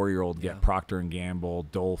 24-year-old get Procter & Gamble,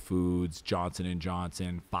 Dole Foods, Johnson &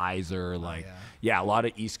 Johnson, Pfizer? Like, a lot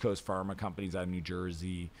of East Coast pharma companies out of New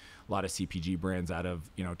Jersey, a lot of CPG brands out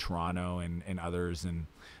of, Toronto and others. And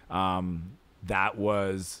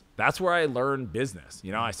that's where I learned business.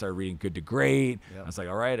 I started reading Good to Great. Yep. I was like,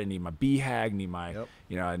 all right, I need my BHAG,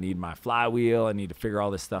 I need my flywheel. I need to figure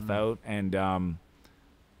all this stuff out. And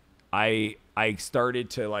I started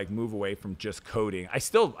to like move away from just coding. I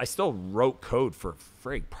still wrote code for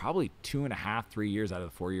probably 2.5, 3 years out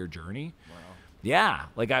of the 4-year journey. Wow. Yeah.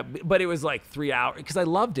 But it was like 3 hours because I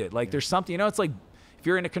loved it. Like there's something, it's like if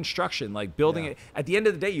you're into construction, like building it, at the end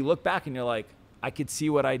of the day, you look back and you're like, I could see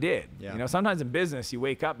what I did. Yeah. Sometimes in business, you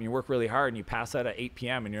wake up and you work really hard and you pass out at 8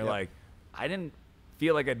 p.m. and you're like, I didn't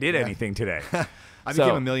feel like I did anything today. I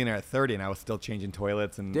became a millionaire at 30 and I was still changing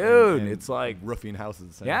toilets and it's like roofing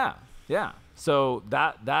houses. So. Yeah. Yeah. So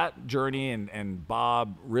that journey and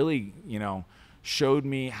Bob really, showed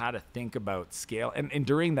me how to think about scale. And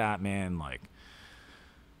during that, man, like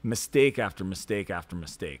mistake after mistake after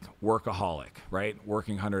mistake. Workaholic, right?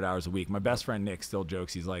 Working 100 hours a week. My best friend Nick still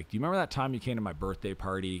jokes. He's like, do you remember that time you came to my birthday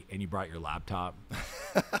party and you brought your laptop?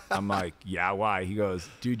 I'm like, yeah, why? He goes,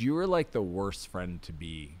 dude, you were like the worst friend to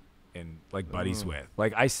be in like buddies with.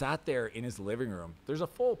 Like I sat there in his living room. There's a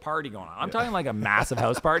full party going on. I'm talking like a massive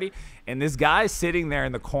house party. And this guy's sitting there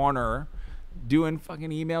in the corner doing fucking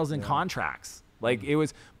emails and contracts. Like it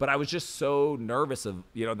was, but I was just so nervous of,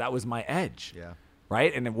 that was my edge. Yeah.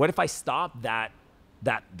 Right. And then what if I stop that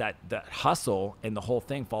hustle and the whole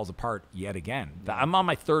thing falls apart yet again? I'm on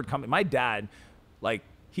my third company. My dad, like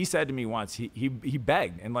he said to me once, he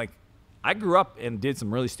begged, and like I grew up and did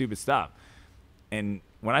some really stupid stuff. And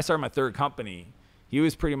when I started my third company, he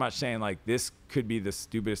was pretty much saying like, this could be the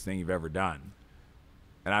stupidest thing you've ever done.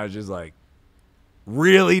 And I was just like,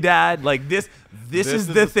 really, Dad? Like this is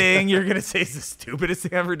the thing you're going to say is the stupidest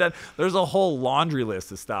thing I've ever done? There's a whole laundry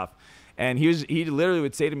list of stuff. And he literally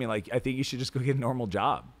would say to me, like, I think you should just go get a normal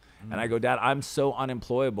job. And I go, Dad, I'm so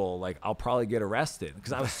unemployable. Like, I'll probably get arrested,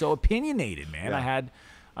 because I was so opinionated, man. Yeah.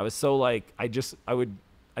 I was so like, I just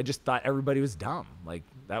thought everybody was dumb. Like,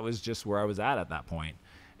 that was just where I was at that point.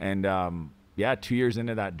 And 2 years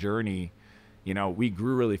into that journey, we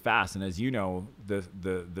grew really fast. And as you know,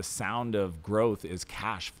 the sound of growth is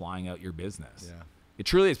cash flying out your business. Yeah. It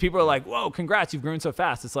truly is. People are like, whoa, congrats, you've grown so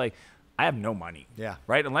fast. It's like, I have no money. Yeah.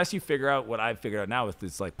 Right. Unless you figure out what I've figured out now with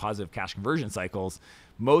this like positive cash conversion cycles,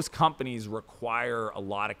 most companies require a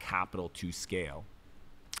lot of capital to scale.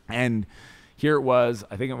 And here it was,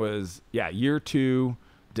 I think it was, year 2,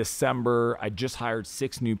 December. I just hired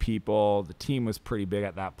 6 new people. The team was pretty big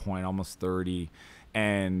at that point, almost 30.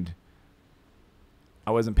 And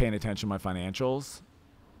I wasn't paying attention to my financials.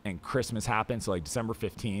 And Christmas happened. So like December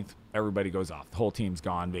 15th, everybody goes off. The whole team's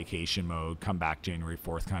gone, vacation mode, come back January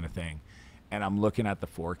 4th kind of thing. And I'm looking at the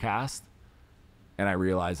forecast and I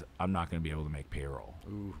realize I'm not going to be able to make payroll.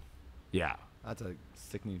 Ooh. Yeah. That's a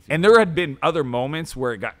sickening feeling. And there had been other moments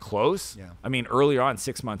where it got close. Yeah. I mean, earlier on,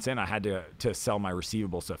 6 months in, I had to sell my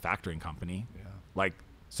receivables to a factoring company. Yeah. Like,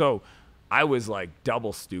 so I was like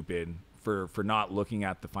double stupid for not looking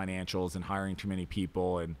at the financials and hiring too many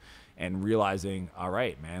people and realizing, all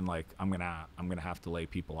right, man, like I'm going to have to lay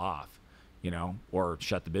people off, or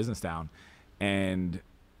shut the business down. And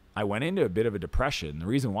I went into a bit of a depression. The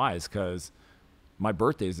reason why is because my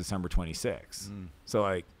birthday is December 26th. So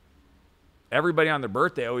like everybody on their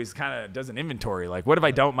birthday always kind of does an inventory. Like, what have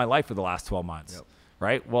I done with my life for the last 12 months? Yep.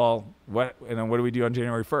 Right. Well, and then what do we do on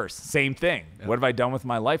January 1st? Same thing. Yep. What have I done with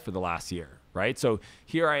my life for the last year? Right. So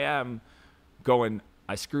here I am going,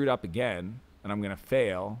 I screwed up again and I'm going to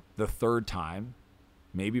fail the third time.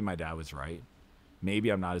 Maybe my dad was right. Maybe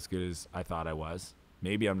I'm not as good as I thought I was.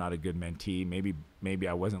 Maybe I'm not a good mentee. Maybe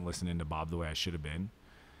I wasn't listening to Bob the way I should have been.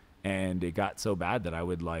 And it got so bad that I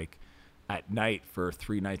would like at night for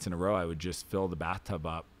 3 nights in a row, I would just fill the bathtub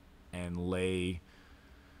up and lay.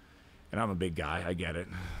 And I'm a big guy. I get it.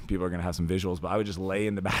 People are going to have some visuals, but I would just lay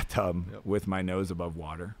in the bathtub with my nose above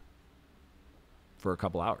water for a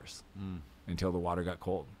couple hours until the water got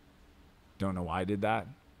cold. Don't know why I did that.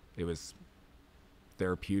 It was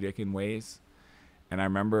therapeutic in ways. And I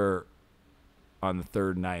remember on the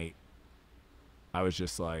 3rd night, I was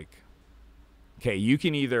just like, okay, you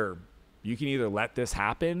can either let this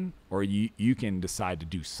happen or you can decide to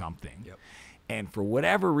do something. Yep. And for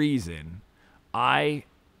whatever reason, I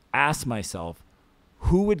asked myself,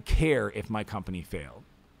 who would care if my company failed?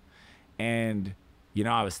 And,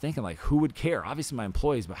 I was thinking like, who would care? Obviously my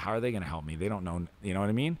employees, but how are they going to help me? They don't know, you know what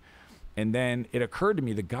I mean? And then it occurred to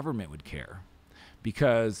me the government would care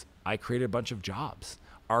because I created a bunch of jobs.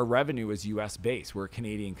 Our revenue is US based. We're a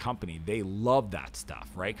Canadian company. They love that stuff,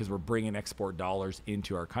 right? Because we're bringing export dollars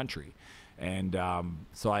into our country. And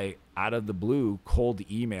so I, out of the blue, cold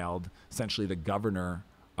emailed essentially the governor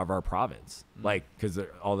of our province, like, because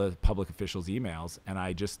all the public officials' emails. And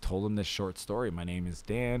I just told him this short story. My name is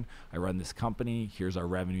Dan. I run this company. Here's our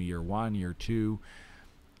revenue year 1, year 2.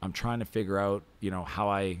 I'm trying to figure out, how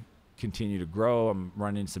I continue to grow. I'm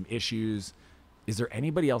running some issues. Is there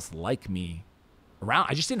anybody else like me around?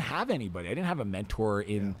 I just didn't have anybody. I didn't have a mentor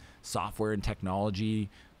in software and technology.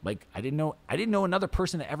 Like I didn't know another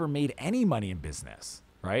person that ever made any money in business,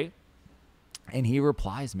 right? And he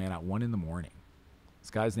replies, man, at 1 a.m. This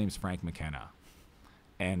guy's name's Frank McKenna,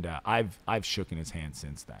 and I've shooken his hand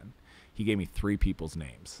since then. He gave me 3 people's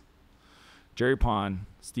names: Jerry Pond,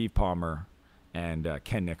 Steve Palmer, and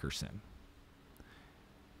Ken Nickerson.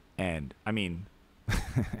 And I mean,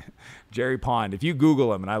 Jerry Pond. If you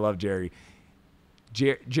Google him, and I love Jerry.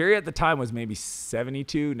 Jerry at the time was maybe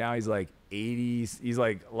 72. Now he's like 80s. He's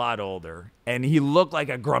like a lot older, and he looked like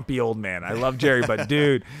a grumpy old man. I love Jerry, but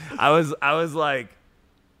dude, I was like,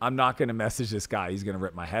 I'm not gonna message this guy. He's gonna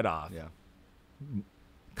rip my head off. Yeah.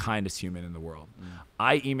 Kindest human in the world.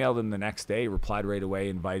 I emailed him the next day, replied right away,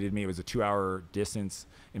 invited me. It was a 2-hour distance,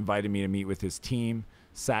 invited me to meet with his team,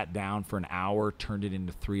 sat down for an hour, turned it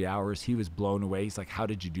into 3 hours. He was blown away. He's like, how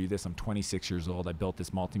did you do this? I'm 26 years old. I built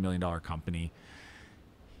this multi-million-dollar company.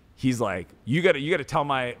 He's like, you gotta tell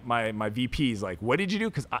my VPs, like, what did you do?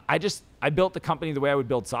 Because I built the company the way I would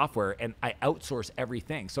build software, and I outsource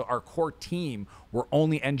everything. So our core team were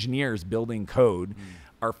only engineers building code.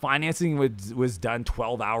 Our financing was done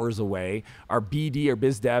 12 hours away. Our BD, or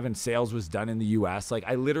biz dev, and sales was done in the US. Like,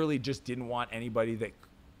 I literally just didn't want anybody that,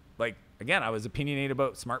 like, again, I was opinionated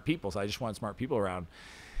about smart people, so I just wanted smart people around.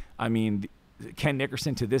 I mean, Ken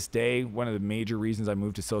Nickerson, to this day, one of the major reasons I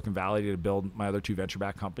moved to Silicon Valley to build my other 2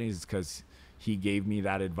 venture-backed companies is because he gave me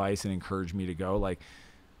that advice and encouraged me to go. Like,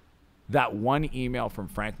 that one email from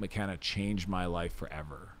Frank McKenna changed my life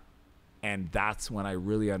forever. And that's when I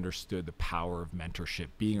really understood the power of mentorship,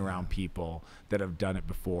 being around people that have done it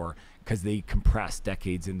before, because they compress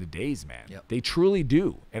decades into days, man. Yep. They truly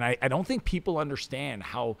do. And I don't think people understand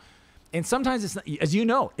how, and sometimes it's not, as you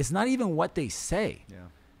know, it's not even what they say. Yeah.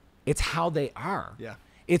 It's how they are. Yeah.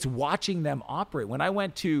 It's watching them operate. When I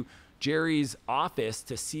went to Jerry's office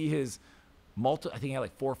to see his I think he had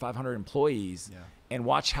like 400 or 500 employees, and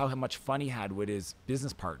watch how much fun he had with his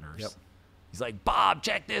business partners. Yep. He's like, Bob,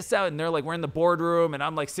 check this out. And they're like, we're in the boardroom, and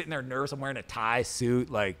I'm like sitting there nervous. I'm wearing a tie suit.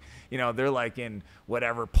 Like, you know, they're like in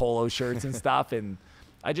whatever polo shirts and stuff. And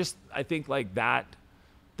I think like that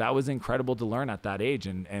was incredible to learn at that age.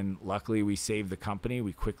 And luckily we saved the company.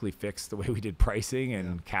 We quickly fixed the way we did pricing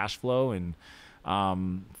and cash flow. And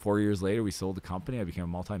 4 years later, we sold the company. I became a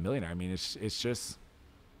multimillionaire. I mean, it's just,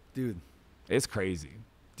 dude, it's crazy.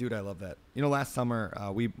 Dude, I love that. You know, last summer,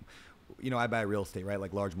 I buy real estate, right?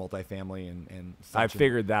 Like large multifamily and such. I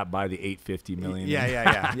figured that by the 850 million.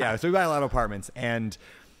 Yeah. So we buy a lot of apartments, and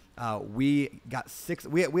we got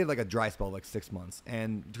we had like a dry spell, like 6 months,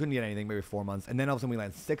 and couldn't get anything, maybe 4 months. And then all of a sudden we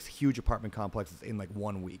landed 6 huge apartment complexes in like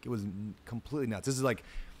 1 week. It was completely nuts. This is like,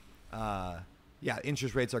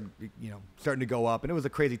 interest rates are, starting to go up, and it was a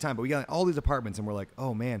crazy time, but we got all these apartments, and we're like,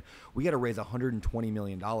 oh man, we got to raise $120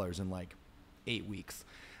 million in like 8 weeks.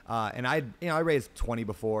 And I raised 20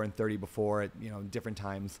 before and 30 before at, different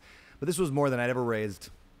times, but this was more than I'd ever raised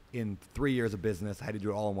in 3 years of business. I had to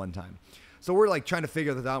do it all in one time. So we're like trying to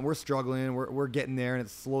figure this out. We're struggling. We're getting there, and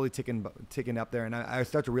it's slowly ticking up there. And I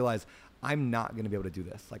start to realize I'm not going to be able to do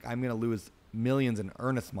this. Like, I'm going to lose millions in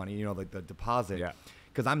earnest money, like the deposit. Yeah.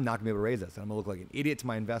 Because I'm not going to be able to raise this. And I'm going to look like an idiot to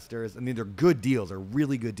my investors. I mean, they're good deals. They're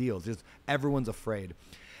really good deals. Just everyone's afraid.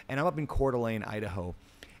 And I'm up in Coeur d'Alene, Idaho.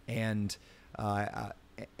 And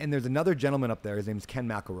there's another gentleman up there. His name's Ken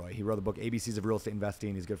McElroy. He wrote the book ABCs of Real Estate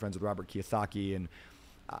Investing. He's good friends with Robert Kiyosaki. And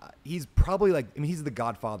he's probably he's the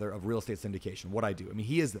godfather of real estate syndication, what I do. I mean,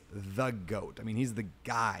 he is the GOAT. I mean, he's the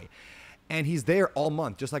guy. And he's there all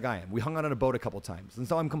month, just like I am. We hung out on a boat a couple times. And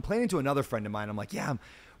so I'm complaining to another friend of mine. I'm like, yeah, I'm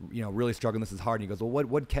really struggling. This is hard. And he goes, well,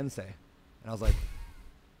 what'd Ken say? And I was like,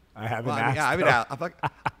 I haven't asked. I'm like,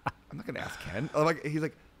 I'm not going to ask Ken. He's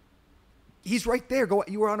like, he's right there.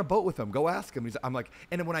 You were on a boat with him. Go ask him. I'm like,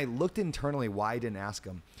 and when I looked internally why I didn't ask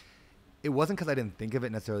him, it wasn't because I didn't think of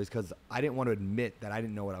it necessarily. It's because I didn't want to admit that I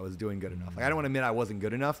didn't know what I was doing good enough. Like, I don't want to admit I wasn't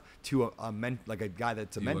good enough to a guy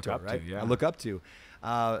that's a mentor, right? I look up to.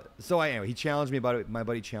 So anyway, he challenged me about it. My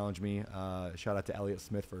buddy challenged me. Shout out to Elliot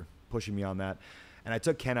Smith for pushing me on that. And I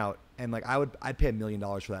took Ken out, and like I'd pay $1 million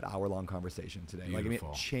for that hour-long conversation today. Beautiful. Like, I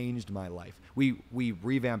mean, it changed my life. We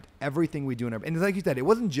revamped everything we do, and like you said, it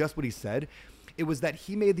wasn't just what he said. It was that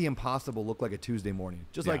he made the impossible look like a Tuesday morning.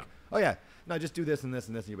 Just like, oh yeah, no, just do this and this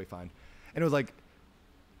and this, and you'll be fine. And it was like,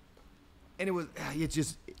 it's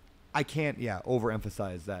just, I can't,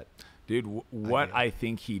 overemphasize that. Dude, what I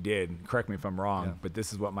think he did, correct me if I'm wrong, but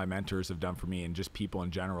this is what my mentors have done for me and just people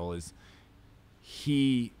in general, is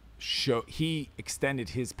he extended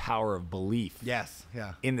his power of belief. Yes,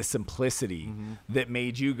 yeah. In the simplicity that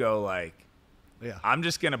made you go like, I'm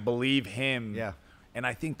just going to believe him. Yeah. And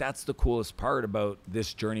I think that's the coolest part about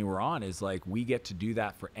this journey we're on, is like we get to do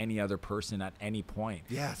that for any other person at any point.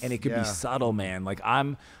 Yes. And it could be subtle, man. Like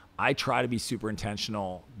I try to be super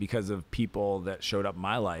intentional because of people that showed up in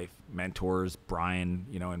my life, mentors, Brian,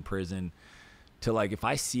 in prison, to like, if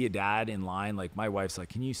I see a dad in line, like my wife's like,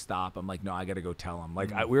 can you stop? I'm like, no, I got to go tell him.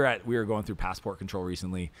 Like we were going through passport control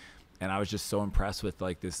recently, and I was just so impressed with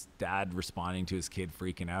like this dad responding to his kid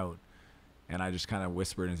freaking out. And I just kind of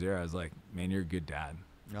whispered in his ear. I was like, man, you're a good dad.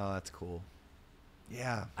 Oh, that's cool.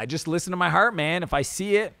 Yeah. I just listen to my heart, man. If I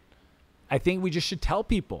see it, I think we just should tell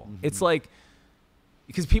people. It's like,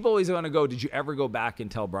 because people always want to go, did you ever go back and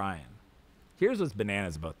tell Brian? Here's what's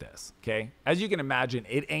bananas about this, okay? As you can imagine,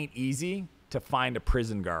 it ain't easy to find a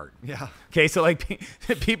prison guard. Yeah. Okay, so like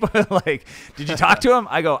people are like, did you talk to him?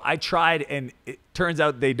 I go, I tried, and it turns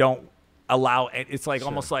out they don't allow it. It's like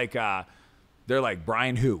almost like they're like,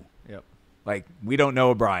 Brian who? Yep. Like, we don't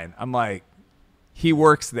know a Brian. I'm like, he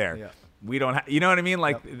works there. Yeah. We don't you know what I mean?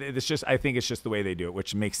 Like, it's just, I think it's just the way they do it,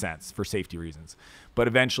 which makes sense for safety reasons. But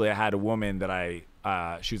eventually I had a woman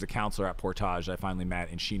that she was a counselor at Portage that I finally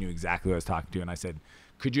met, and she knew exactly who I was talking to. And I said,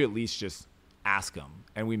 could you at least just ask him?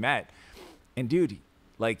 And we met. And dude,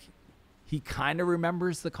 like, he kind of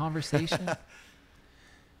remembers the conversation,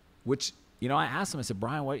 which, you know, I asked him, I said,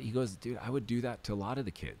 Brian, what? He goes, dude, I would do that to a lot of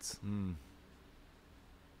the kids.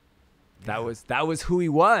 That was who he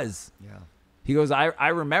was. Yeah. He goes, I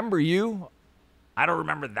remember you. I don't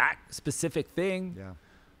remember that specific thing. Yeah.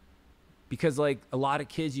 Because, like, a lot of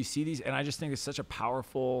kids, you see these, and I just think it's such a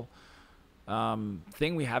powerful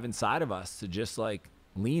thing we have inside of us to just, like,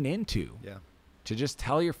 lean into. Yeah. To just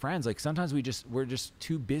tell your friends. Like, sometimes we're just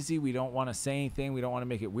too busy. We don't want to say anything. We don't want to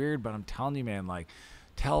make it weird. But I'm telling you, man, like,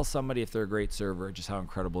 tell somebody if they're a great server, just how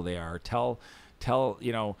incredible they are. Tell,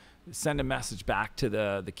 you know, send a message back to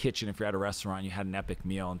the kitchen if you're at a restaurant, you had an epic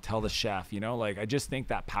meal, and tell the chef, you know, like, I just think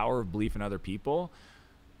that power of belief in other people,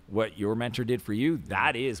 what your mentor did for you,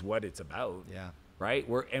 that is what it's about. Yeah. Right?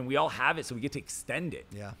 And we all have it, so we get to extend it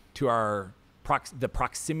to the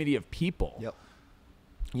proximity of people. Yep.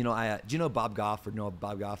 You know, do you know Bob Goff or know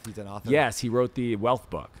Bob Goff? He's an author. Yes, he wrote the Wealth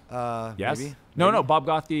book. Yes. Maybe? No. Bob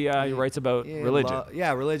Goff, he writes about religion.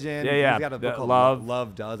 Religion. Yeah. He's got a book called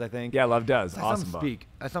Love Does, I think. Yeah, Love Does. Awesome book.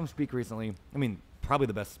 I saw him speak recently. I mean, probably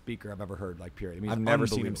the best speaker I've ever heard. Like, period. I mean, I've never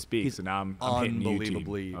seen him speak, He's so now I'm hitting YouTube.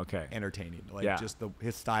 unbelievably entertaining. Like, just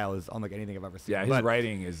his style is unlike anything I've ever seen. Yeah, his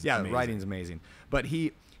writing is amazing. Writing's amazing. But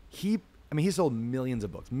he sold millions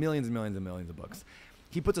of books, millions and millions and millions of books.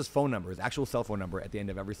 He puts his phone number, his actual cell phone number, at the end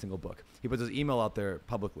of every single book. He puts his email out there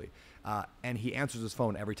publicly, and he answers his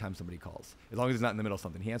phone every time somebody calls, as long as he's not in the middle of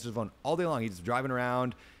something. He answers his phone all day long. He's driving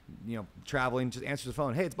around, you know, traveling, just answers his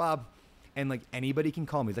phone. Hey, it's Bob. And, like, anybody can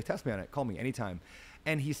call me. He's like, test me on it. Call me anytime.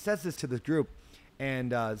 And he says this to this group,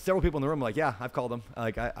 and several people in the room are like, yeah, I've called him.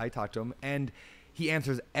 Like, I talked to him. And he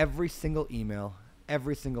answers every single email,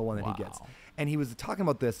 every single one that he gets. And he was talking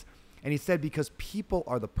about this. And he said, because people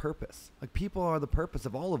are the purpose. Like, people are the purpose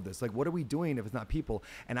of all of this. Like, what are we doing if it's not people?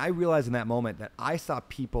 And I realized in that moment that I saw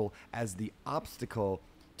people as the obstacle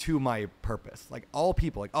to my purpose. Like, all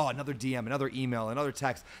people, like, oh, another DM, another email, another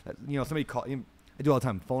text. You know, somebody call. I do all the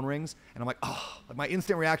time. Phone rings, and I'm like, oh. Like, my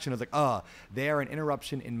instant reaction is like, oh, they are an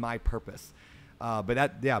interruption in my purpose.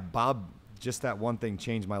 But Bob, just that one thing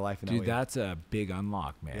changed my life. Dude, that's a big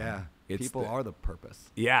unlock, man. Yeah, people are the purpose.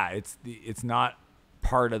 Yeah, it's not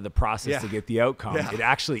part of the process to get the outcome. It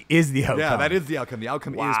actually is the outcome. Yeah, that is the outcome. The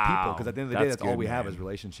outcome is people, because at the end of the day, that's all we have is man.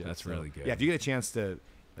 relationships. That's really good. Yeah, if you get a chance to,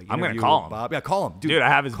 like, I'm going to call him. Bob. Yeah, call him. Dude, I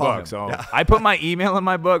have his book. So I put my email in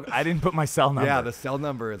my book. I didn't put my cell number. Yeah, the cell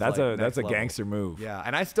number is that's like a gangster move. Yeah,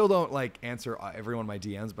 and I still don't, like, answer every one of my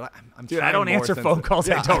DMs, but I'm dude, I don't answer phone calls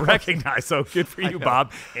I don't recognize. So good for you,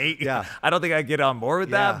 Bob. Yeah, I don't think I get on board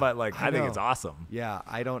with that, but, like, I think it's awesome. Yeah,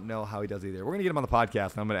 I don't know how he does either. We're gonna get him on the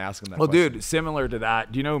podcast, and I'm gonna ask him that. Well, question. Dude, similar to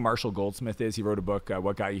that, do you know who Marshall Goldsmith is? He wrote a book,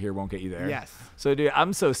 What Got You Here Won't Get You There. Yes. So, dude,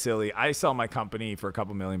 I'm so silly. I sell my company for a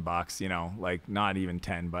couple $1 million, you know, like, not even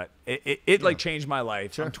 10, but it like changed my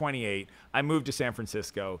life. Sure. I'm 28. I moved to San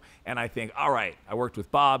Francisco, and I think, all right, I worked with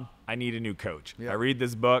Bob. I need a new coach. I read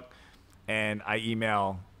this book, and I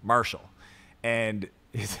email Marshall. And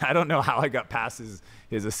I don't know how I got past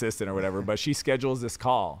his assistant or whatever, but she schedules this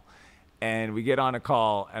call. And we get on a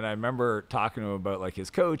call, and I remember talking to him about, like, his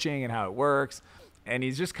coaching and how it works. And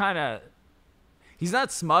he's just kind of, he's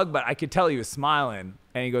not smug, but I could tell he was smiling.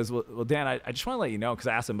 And he goes, well, Dan, I just want to let you know, because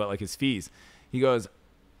I asked him about, like, his fees. He goes,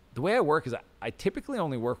 the way I work is I typically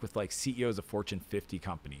only work with, like, CEOs of Fortune 50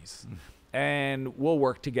 companies. And we'll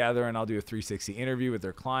work together, and I'll do a 360 interview with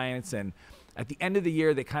their clients. And at the end of the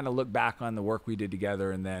year, they kind of look back on the work we did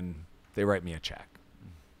together, and then they write me a check.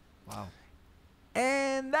 Wow.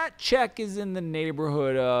 And that check is in the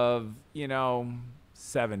neighborhood of, you know,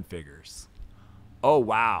 7 figures. Oh,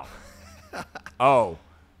 wow.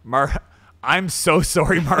 I'm so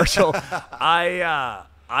sorry, Marshall.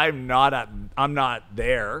 I'm not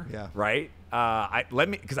there. Yeah. Right.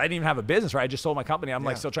 Because I didn't even have a business, right? I just sold my company. I'm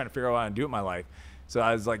like still trying to figure out how to do it in my life. So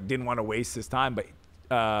I was like, didn't want to waste his time,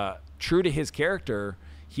 but true to his character,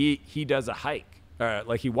 he does a hike,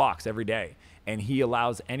 like he walks every day. and he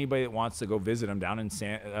allows anybody that wants to go visit him down in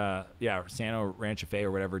Sano Rancho Fe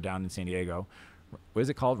or whatever down in San Diego. What is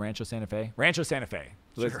it called? Rancho Santa Fe? Rancho Santa Fe.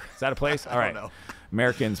 Sure. Is that a place? All right. I don't know.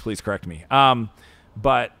 Americans, please correct me.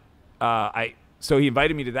 So he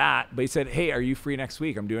invited me to that, but he said, hey, are you free next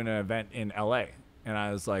week? I'm doing an event in LA. And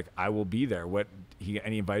I was like, I will be there. And he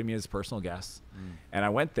invited me as a personal guest. And I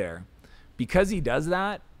went there. Because he does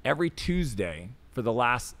that every Tuesday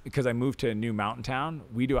because I moved to a new mountain town,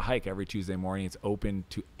 we do a hike every Tuesday morning. It's open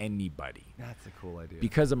to anybody. That's a cool idea.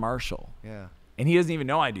 Because of Marshall. Yeah. And he doesn't even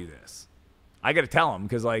know I do this. I got to tell him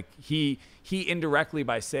because like he indirectly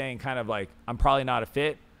by saying kind of like, I'm probably not a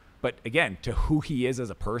fit, but again, to who he is as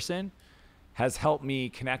a person has helped me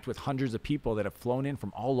connect with hundreds of people that have flown in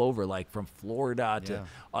from all over, like from Florida to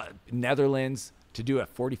Netherlands to do a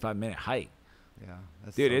 45-minute hike. Yeah.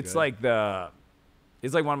 That's Dude, so it's good. like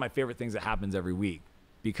it's like one of my favorite things that happens every week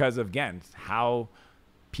because of, again, how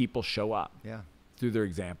people show up through their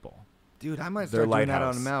example. Dude, I might start doing that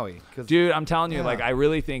on Maui. Dude, I'm telling you, like, I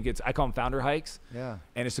really think I call them founder hikes. Yeah.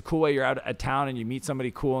 And it's a cool way you're out of town and you meet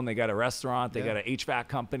somebody cool and they got a restaurant, they got an HVAC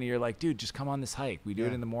company. You're like, dude, just come on this hike. We do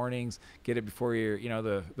it in the mornings, get it before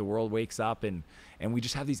the world wakes up. And we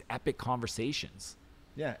just have these epic conversations.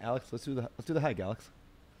 Yeah, Alex, let's do the hike, Alex.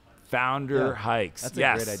 Founder hikes. That's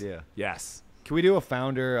a great idea. Yes. Can we do a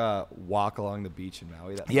founder walk along the beach in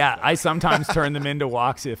Maui? I sometimes turn them into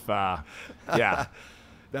walks if,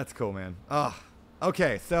 That's cool, man. Oh,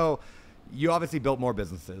 okay. So you obviously built more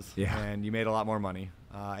businesses and you made a lot more money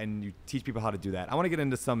and you teach people how to do that. I want to get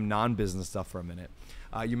into some non-business stuff for a minute.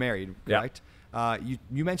 You married, correct?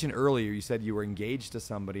 You mentioned earlier, you said you were engaged to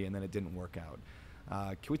somebody and then it didn't work out.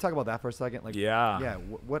 Can we talk about that for a second? Like,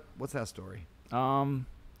 what's that story?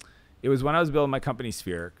 It was when I was building my company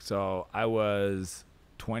Sphere. So I was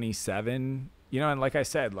 27, and like I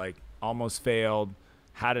said, like almost failed,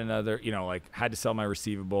 had another, had to sell my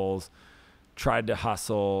receivables, tried to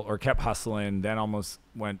hustle or kept hustling, then almost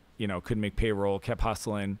went, couldn't make payroll, kept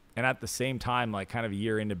hustling. And at the same time, like kind of a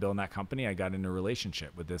year into building that company, I got into a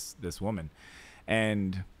relationship with this woman.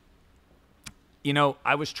 And,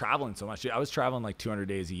 I was traveling so much. I was traveling like 200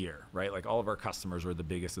 days a year, right? Like all of our customers were the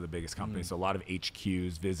biggest of the biggest companies. So a lot of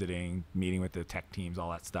HQs, visiting, meeting with the tech teams, all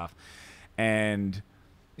that stuff. And,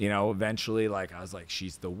 eventually like I was like,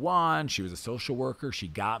 she's the one. She was a social worker. She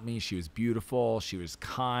got me. She was beautiful. She was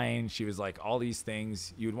kind. She was like all these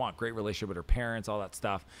things you would want. Great relationship with her parents, all that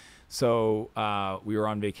stuff. So we were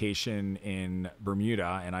on vacation in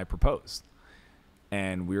Bermuda and I proposed.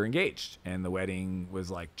 And we were engaged, and the wedding was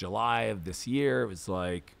like July of this year. It was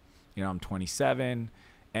like, I'm 27,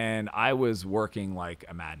 and I was working like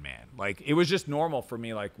a madman. Like it was just normal for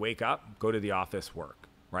me, like wake up, go to the office, work,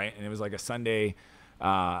 right? And it was like a Sunday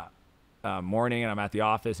morning, and I'm at the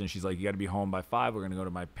office, and she's like, you got to be home by 5. We're gonna go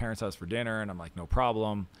to my parents' house for dinner, and I'm like, no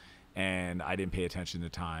problem. And I didn't pay attention to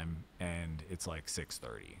time, and it's like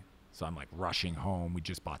 6:30. So I'm like rushing home. We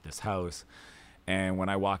just bought this house, and when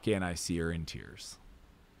I walk in, I see her in tears.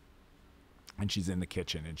 And she's in the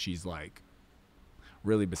kitchen and she's like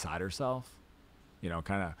really beside herself,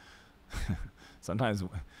 kind of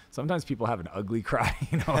sometimes people have an ugly cry,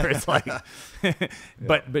 where it's like,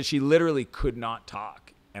 but she literally could not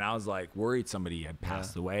talk. And I was like worried somebody had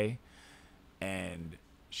passed away. And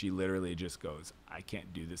she literally just goes, I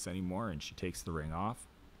can't do this anymore. And she takes the ring off,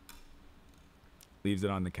 leaves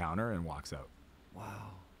it on the counter and walks out.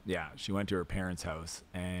 Wow. Yeah. She went to her parents' house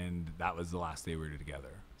and that was the last day we were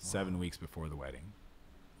together. 7 weeks before the wedding.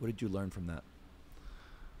 What did you learn from that?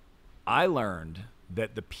 I learned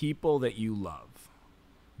that the people that you love,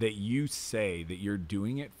 that you say that you're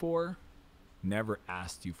doing it for, never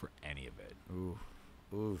asked you for any of it. Ooh.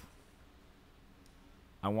 Ooh.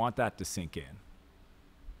 I want that to sink in.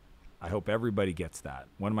 I hope everybody gets that.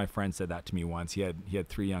 One of my friends said that to me once. He had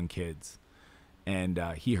 3 young kids. And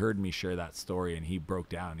he heard me share that story and he broke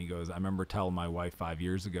down. He goes, I remember telling my wife 5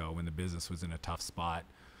 years ago when the business was in a tough spot,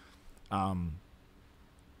 I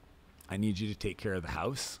need you to take care of the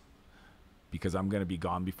house because I'm going to be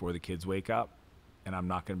gone before the kids wake up and I'm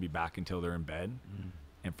not going to be back until they're in bed.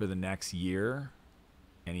 And for the next year,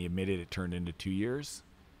 and he admitted it turned into 2 years,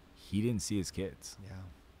 he didn't see his kids. Yeah.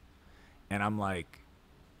 And I'm like,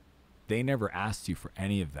 they never asked you for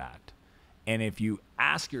any of that. And if you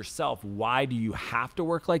ask yourself, why do you have to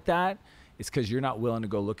work like that? It's because you're not willing to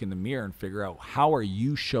go look in the mirror and figure out, how are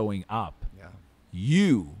you showing up? Yeah.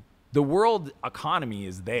 The world economy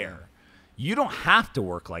is there. You don't have to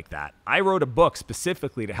work like that. I wrote a book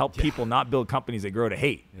specifically to help people not build companies they grow to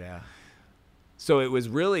hate. Yeah. So it was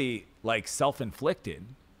really like self-inflicted.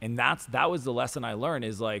 And that was the lesson I learned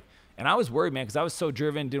is like, and I was worried, man, because I was so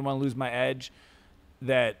driven, didn't want to lose my edge.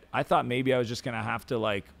 that I thought maybe I was just going to have to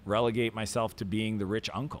like relegate myself to being the rich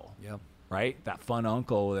uncle. Yep. Right? That fun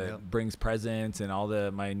uncle that Yep. brings presents and all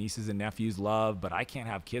my nieces and nephews love, but I can't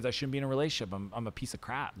have kids. I shouldn't be in a relationship. I'm a piece of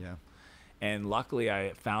crap. Yeah. And luckily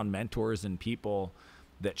I found mentors and people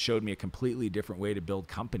that showed me a completely different way to build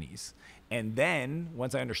companies. And then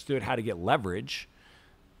once I understood how to get leverage,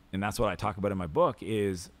 and that's what I talk about in my book,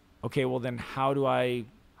 is okay, well then how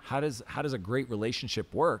does a great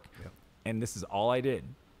relationship work? Yep. And this is all I did.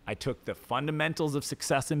 I took the fundamentals of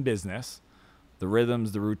success in business, the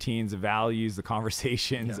rhythms, the routines, the values, the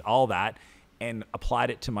conversations, all that, and applied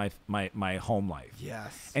it to my home life.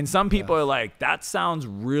 Yes. And some people are like, that sounds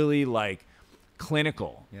really like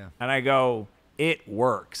clinical. Yeah. And I go, it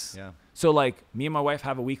works. Yeah. So like me and my wife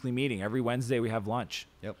have a weekly meeting. Every Wednesday we have lunch.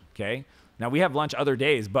 Yep. Okay. Now we have lunch other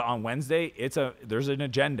days, but on Wednesday there's an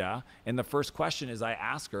agenda. And the first question is I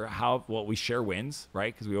ask her we share wins,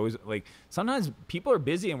 right? Because we always sometimes people are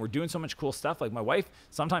busy and we're doing so much cool stuff. Like my wife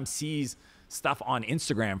sometimes sees stuff on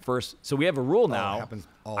Instagram first. So we have a rule now. It happens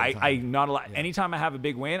all the time. I not allowed. Yeah. Anytime I have a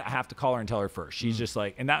big win, I have to call her and tell her first. She's just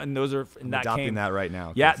like, I'm adopting that right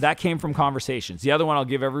now. Yeah, that came from conversations. The other one I'll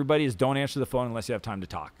give everybody is don't answer the phone unless you have time to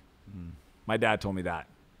talk. My dad told me that.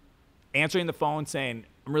 Answering the phone saying,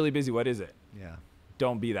 I'm really busy. What is it? Yeah.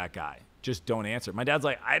 Don't be that guy. Just don't answer. My dad's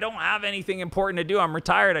like, I don't have anything important to do. I'm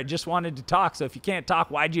retired. I just wanted to talk. So if you can't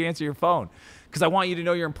talk, why'd you answer your phone? Because I want you to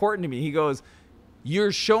know you're important to me. He goes,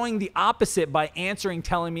 you're showing the opposite by answering,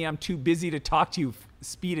 telling me I'm too busy to talk to you.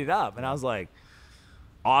 Speed it up. And I was like,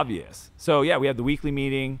 obvious. So yeah, we have the weekly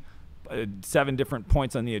meeting, 7 different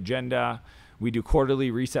points on the agenda. We do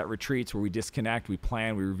quarterly reset retreats where we disconnect, we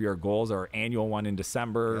plan, we review our goals. Our annual one in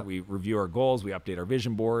December, Yep. we review our goals, we update our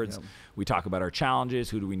vision boards, Yep. we talk about our challenges,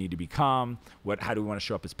 who do we need to become, how do we want to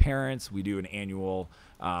show up as parents. We do an annual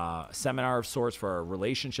seminar of sorts for our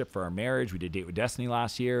relationship, for our marriage. We did Date with Destiny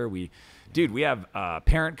last year. We have a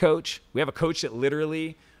parent coach. We have a coach that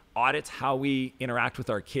literally audits how we interact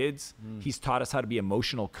with our kids. He's taught us how to be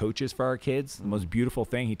emotional coaches for our kids. The most beautiful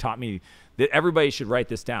thing. He taught me that everybody should write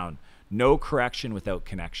this down. No correction without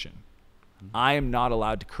connection. I am not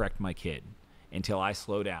allowed to correct my kid until I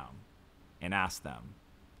slow down and ask them,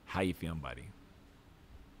 how you feeling, buddy?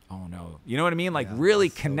 Oh no. You know what I mean? Like really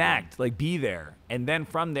connect, like be there. And then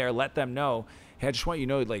from there, let them know, hey, I just want you to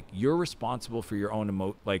know, like you're responsible for your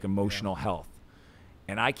own emotional health.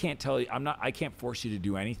 And I can't tell you, I can't force you to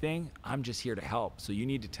do anything. I'm just here to help. So you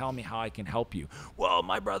need to tell me how I can help you. Well,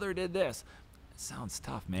 my brother did this. It sounds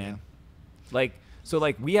tough, man. Yeah.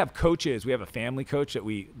 So we have coaches. We have a family coach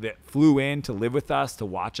that flew in to live with us, to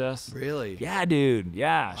watch us. Really? Yeah, dude.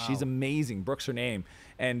 Yeah. Wow. She's amazing. Brooke's her name.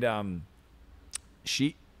 And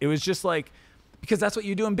it was just like, because that's what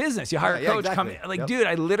you do in business. You hire a coach, exactly. Dude,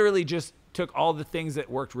 I literally just took all the things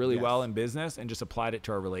that worked really well in business and just applied it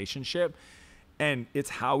to our relationship. And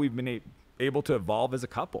it's how we've been able to evolve as a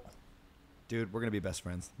couple. Dude, we're going to be best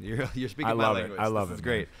friends. You're speaking my love language. I love it. It's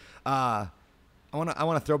great. I want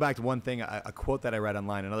to throw back to one thing, a quote that I read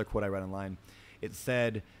online, another quote I read online. It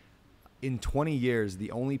said, in 20 years,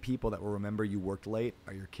 the only people that will remember you worked late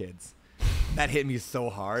are your kids. That hit me so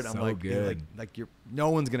hard. I'm like, good. No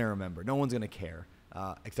one's going to remember. No one's going to care,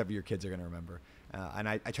 except for your kids are going to remember. And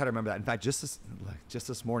I try to remember that. In fact, just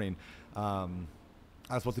this morning,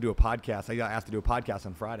 I was supposed to do a podcast. I got asked to do a podcast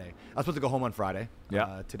on Friday. I was supposed to go home on Friday.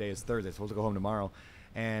 Yeah. Today is Thursday. I'm supposed to go home tomorrow.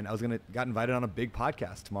 And I got invited on a big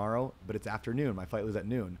podcast tomorrow, but it's afternoon. My flight leaves at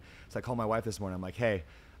noon. So I called my wife this morning. I'm like, hey,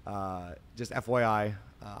 just FYI,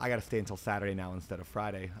 I got to stay until Saturday now instead of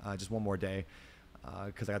Friday, just one more day,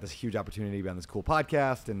 because I got this huge opportunity to be on this cool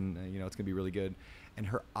podcast, and it's going to be really good. And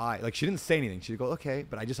her eye, she didn't say anything. She'd go, okay,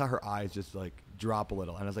 but I just saw her eyes just drop a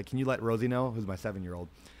little. And I was like, can you let Rosie know? Who's my 7-year-old?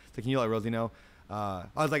 So can you let Rosie know? I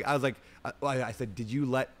said,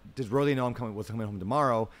 does Rosie know was coming home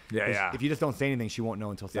tomorrow? Yeah. If you just don't say anything, she won't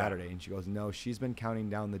know until Saturday. And she goes, no, she's been counting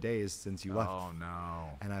down the days since you left. Oh, no.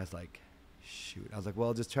 And I was like, shoot. I was like,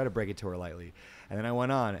 well, just try to break it to her lightly. And then I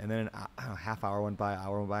went on, and then half hour went by,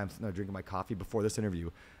 hour went by. I'm sitting there drinking my coffee before this interview.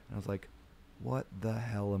 And I was like, what the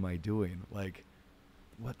hell am I doing?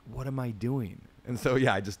 What am I doing? And so,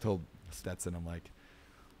 I just told Stetson, I'm like,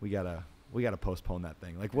 we gotta postpone that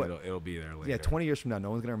thing. It'll be there later. Yeah, 20 years from now, no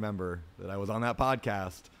one's gonna remember that I was on that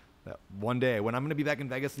podcast. That one day when I'm gonna be back in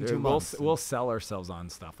Vegas in 2 months. We'll sell ourselves on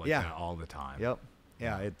stuff like that all the time. Yep.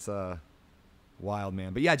 Yeah, it's wild,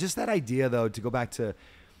 man. But yeah, just that idea though, to go back to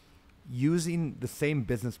using the same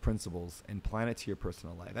business principles and applying it to your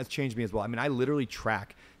personal life. That's changed me as well. I mean, I literally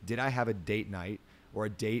track, did I have a date night or a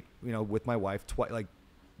date, with my wife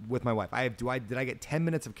with my wife. Did I get 10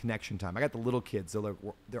 minutes of connection time? I got the little kids, so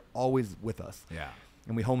they're always with us. Yeah.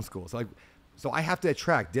 And we homeschool. So So I have to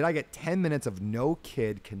track, did I get 10 minutes of no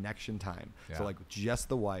kid connection time? Yeah. So like just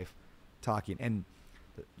the wife talking. And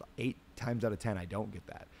 8 times out of 10, I don't get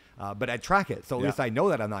that. But I track it. So at least I know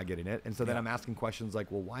that I'm not getting it. And so then I'm asking questions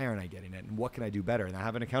like, well, why aren't I getting it? And what can I do better? And I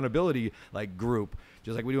have an accountability like group,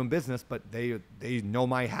 just like we do in business, but they know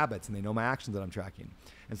my habits and they know my actions that I'm tracking.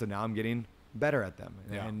 And so now I'm getting better at them.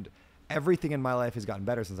 Yeah. And everything in my life has gotten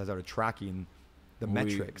better since I started tracking the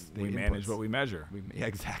metrics. We manage what we measure. Yeah,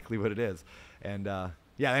 exactly what it is. And anyway,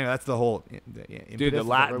 that's the whole. Dude, the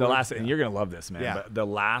last, and you're gonna love this, man. Yeah. But the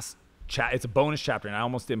last it's a bonus chapter, and I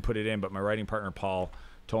almost didn't put it in, but my writing partner Paul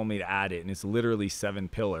told me to add it, and it's literally 7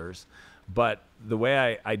 pillars. But the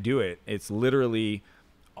way I do it, it's literally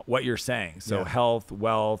what you're saying. So health,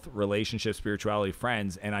 wealth, relationships, spirituality,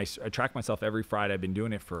 friends, and I track myself every Friday. I've been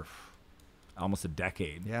doing it for almost a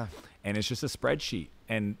decade. Yeah. And it's just a spreadsheet.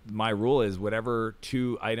 And my rule is whatever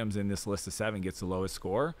 2 items in this list of 7 gets the lowest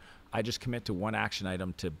score, I just commit to 1 action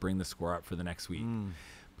item to bring the score up for the next week.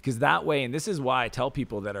 Because that way, and this is why I tell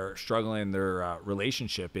people that are struggling in their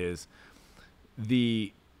relationship, is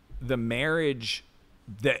the marriage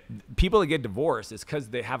that people that get divorced is because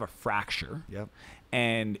they have a fracture. Yep.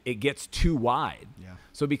 And it gets too wide. Yeah.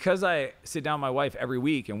 So because I sit down with my wife every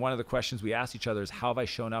week, and one of the questions we ask each other is, how have I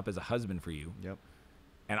shown up as a husband for you? Yep.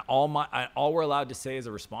 And all we're allowed to say as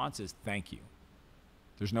a response is thank you.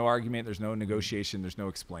 There's no argument. There's no negotiation. There's no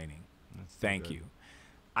explaining. That's so thank good. you.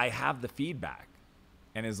 I have the feedback.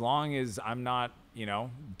 And as long as I'm not,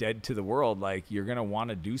 dead to the world, like, you're going to want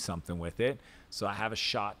to do something with it. So I have a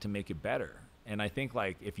shot to make it better. And I think,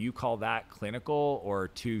 like, if you call that clinical or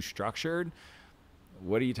too structured,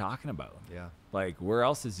 what are you talking about? Yeah. Like, where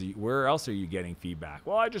else are you getting feedback?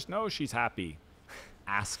 Well, I just know she's happy.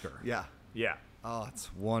 Ask her. Yeah. Yeah. Oh, it's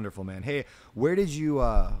wonderful, man. Hey, where'd you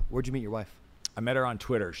meet your wife? I met her on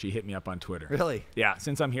Twitter. She hit me up on Twitter. Really? Yeah.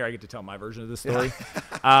 Since I'm here, I get to tell my version of the story.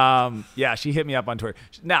 Yeah, she hit me up on Twitter.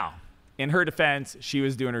 Now, in her defense, she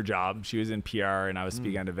was doing her job. She was in PR, and I was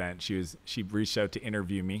speaking at an event. She reached out to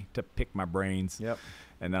interview me, to pick my brains. Yep.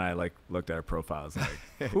 And then I looked at her profile. I was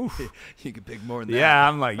like, oof. You could pick more than that. Yeah,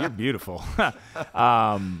 I'm like, you're beautiful.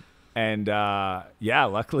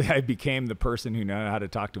 Luckily I became the person who knew how to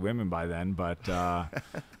talk to women by then. But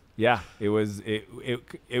yeah, it was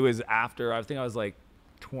after, I think I was like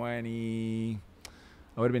 20.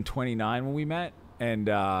 I would have been 29 when we met, and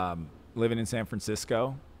living in San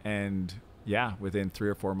Francisco. And yeah, within 3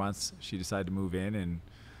 or 4 months, she decided to move in, and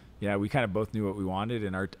yeah, we kind of both knew what we wanted,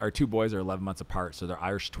 and our 2 boys are 11 months apart, so they're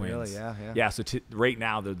Irish twins. Really? Yeah. Yeah, so right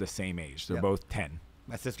now they're the same age. They're both 10.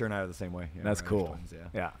 My sister and I are the same way. Yeah, That's we're cool. Irish twins,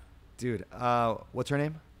 Yeah. Dude, what's her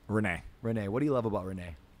name? Renee. Renee. What do you love about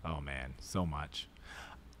Renee? Oh, man, so much.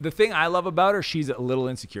 The thing I love about her, she's a little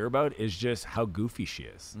insecure about, is just how goofy she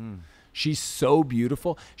is. She's so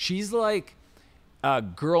beautiful. She's like a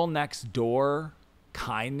girl next door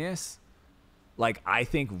kindness, like, I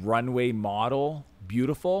think runway model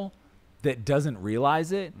beautiful, that doesn't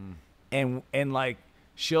realize it. And like,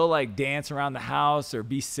 she'll like dance around the house or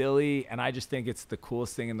be silly, and I just think it's the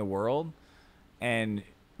coolest thing in the world. And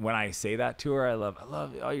when I say that to her, I love,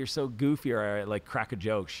 oh, you're so goofy, or I like crack a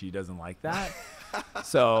joke. She doesn't like that.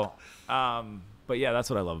 So, but yeah, that's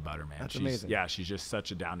what I love about her, man. That's she's amazing. Yeah, she's just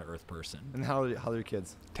such a down-to-earth person. And how old are your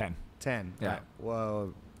kids? 10. 10. Yeah. Right.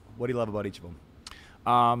 Well, what do you love about each of them?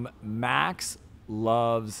 Max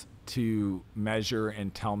loves to measure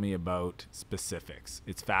and tell me about specifics.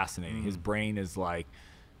 It's fascinating. His brain is like,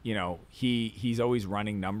 he's always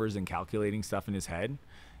running numbers and calculating stuff in his head.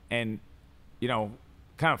 And,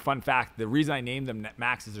 kind of fun fact, the reason I named them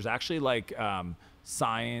Max is there's actually like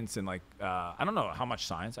science and like, I don't know how much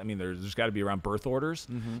science. I mean, there's got to be around birth orders.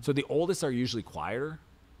 So the oldest are usually quieter,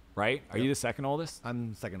 right? Are you the second oldest?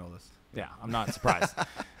 I'm second oldest. Yeah, I'm not surprised.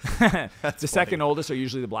 The second oldest are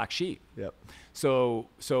usually the black sheep. Yep.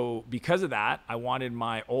 So because of that, I wanted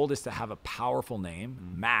my oldest to have a powerful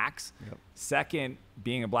name, Max. Yep. Second,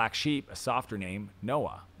 being a black sheep, a softer name,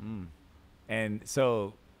 Noah. And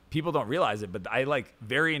so people don't realize it, but I like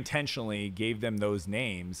very intentionally gave them those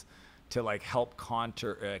names to like help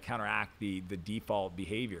counteract the default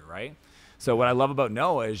behavior, right? So what I love about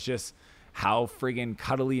Noah is just how friggin'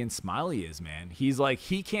 cuddly and smiley he is, man. He's like,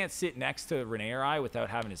 he can't sit next to Renee or I without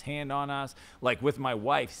having his hand on us. Like with my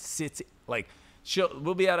wife, sits like,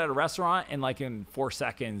 we'll be out at a restaurant, and like in 4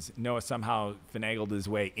 seconds, Noah somehow finagled his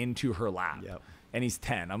way into her lap. Yep. And he's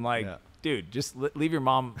 10. I'm like, dude, just leave your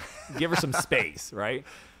mom, give her some space, right?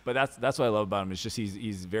 But that's what I love about him. It's just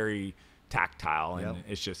he's very tactile, and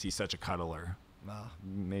it's just he's such a cuddler. Oh,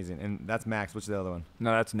 amazing. And that's Max. What's the other one?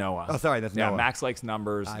 No, that's Noah. Oh, sorry, that's Noah. Yeah, Max likes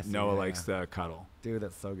numbers. I see, Noah yeah, likes the cuddle. Dude,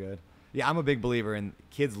 that's so good. Yeah, I'm a big believer in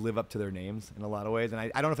kids live up to their names in a lot of ways. And I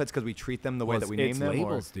don't know if it's because we treat them the way that we name them.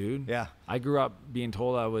 Labels, dude. Yeah. I grew up being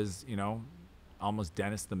told I was, almost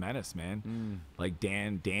Dennis the Menace, man. Like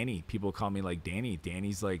Danny. People call me like Danny.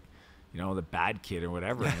 Danny's like, the bad kid or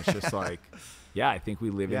whatever. And it's just like, yeah, I think we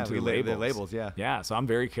live into labels. Labels, yeah. Yeah, so I'm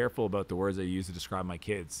very careful about the words I use to describe my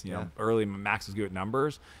kids. You know, early Max was good at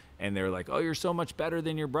numbers, and they were like, "Oh, you're so much better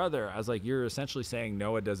than your brother." I was like, "You're essentially saying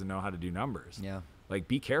Noah doesn't know how to do numbers." Yeah. Like,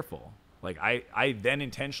 be careful. Like, I then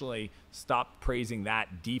intentionally stopped praising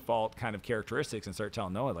that default kind of characteristics and start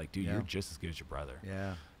telling Noah, like, dude, you're just as good as your brother.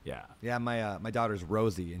 Yeah. Yeah. Yeah, my daughter's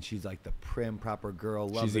Rosie, and she's like the prim, proper girl.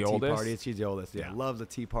 Loves She's the tea oldest? parties. She's the oldest. Yeah. Loves the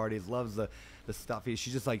tea parties. Loves the stuff.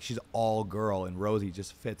 She's just like, she's all girl, and Rosie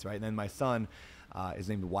just fits, right? And then my son is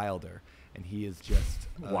named Wilder, and he is just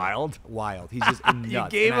Wild. He's just nuts. You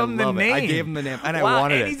gave him the name. I gave him the name, and I Wow,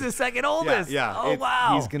 wanted and it. he's the second oldest. Yeah. Oh,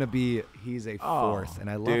 wow. He's a force, and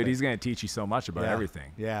I love it. Dude, he's gonna teach you so much about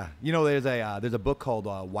everything. Yeah. There's a book called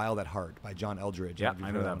Wild at Heart by John Eldridge. Yeah,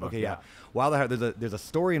 I know that book. Okay, yeah. Wild at Heart. There's a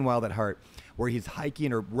story in Wild at Heart where he's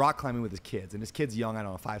hiking or rock climbing with his kids, and his kid's young, I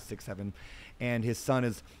don't know, 5, 6, 7, and his son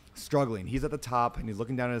is struggling. He's at the top, and he's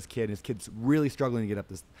looking down at his kid, and his kid's really struggling to get up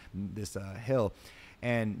this hill.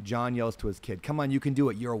 And John yells to his kid, "Come on, you can do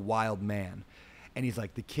it. You're a wild man." And he's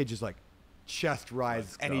like, the kid just like chest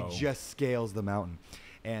rises, and he just scales the mountain.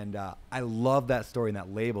 And I love that story and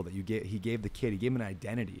that label that he gave the kid. He gave him an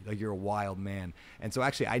identity, like, you're a wild man. And so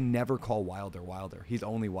actually, I never call Wilder Wilder. He's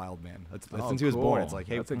only Wild Man. Since he was born, it's like,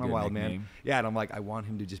 hey, I'm a wild man. Yeah, and I'm like, I want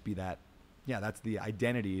him to just be that. Yeah, that's the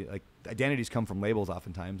identity. Like, identities come from labels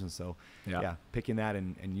oftentimes, and so picking that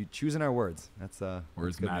and you choosing our words. That's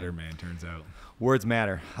words matter, man. Turns out words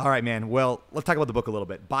matter. All right, man. Well, let's talk about the book a little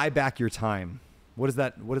bit. Buy back your time. What does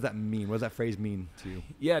that mean? What does that phrase mean to you?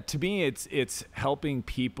 Yeah, to me, it's helping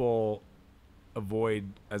people avoid,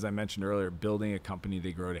 as I mentioned earlier, building a company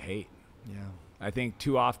they grow to hate. Yeah. I think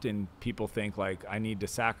too often people think like, I need to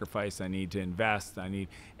sacrifice, I need to invest, and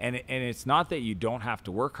it's not that you don't have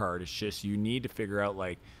to work hard. It's just you need to figure out,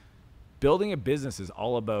 like, building a business is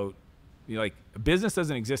all about, like, a business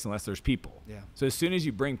doesn't exist unless there's people. Yeah. So as soon as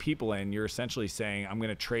you bring people in, you're essentially saying, I'm going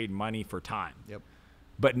to trade money for time. Yep.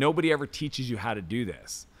 But nobody ever teaches you how to do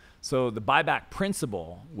this. So the buyback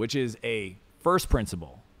principle, which is a first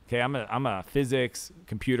principle. Okay, I'm a physics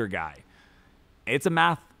computer guy. It's a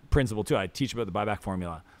math principle too. I teach about the buyback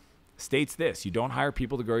formula. States this: you don't hire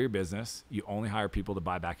people to grow your business. You only hire people to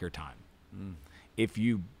buy back your time. If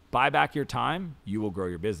you buy back your time, you will grow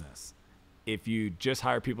your business. If you just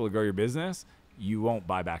hire people to grow your business, you won't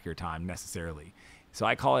buy back your time necessarily. So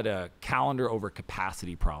I call it a calendar over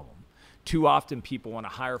capacity problem. Too often people want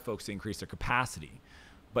to hire folks to increase their capacity,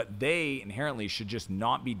 but they inherently should just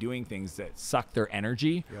not be doing things that suck their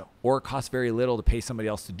energy or cost very little to pay somebody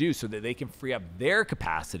else to do, so that they can free up their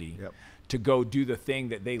capacity to go do the thing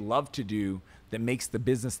that they love to do that makes the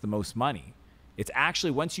business the most money. It's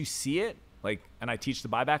actually, once you see it, like, and I teach the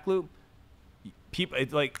buyback loop, people,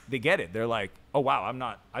 it's like, they get it. They're like, oh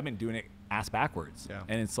wow, I've been doing it ass backwards.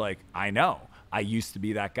 And it's like, I know, I used to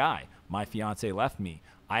be that guy. My fiance left me.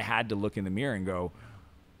 I had to look in the mirror and go,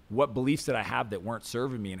 what beliefs did I have that weren't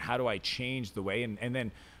serving me, and how do I change the way? And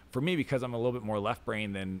then for me, because I'm a little bit more left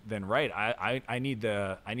brain than right, I need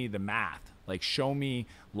the math. Like, show me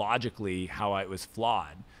logically how I was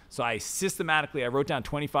flawed. So I wrote down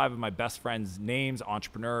 25 of my best friends' names,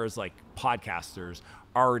 entrepreneurs, like podcasters,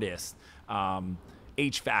 artists,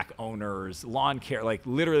 HVAC owners, lawn care, like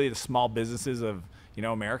literally the small businesses of,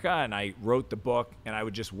 America. And I wrote the book, and I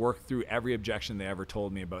would just work through every objection they ever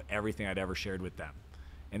told me about everything I'd ever shared with them.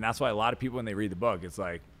 And that's why a lot of people, when they read the book, it's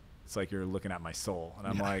like you're looking at my soul. And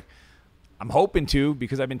I'm like, I'm hoping to,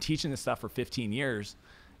 because I've been teaching this stuff for 15 years,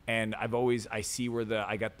 and I see where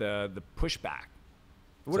I got the pushback.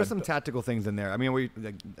 What are some tactical things in there? I mean,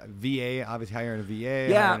 like VA, obviously hiring a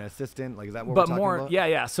VA, hiring an assistant, like, is that what we're talking about?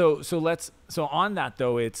 Yeah. So on that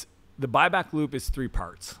though, it's the buyback loop is 3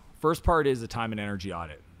 parts. First part is the time and energy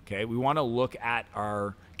audit. Okay, we want to look at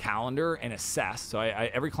our calendar and assess. So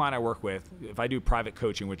every client I work with, if I do private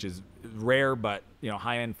coaching, which is rare, but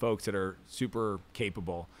high-end folks that are super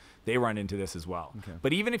capable, they run into this as well. Okay.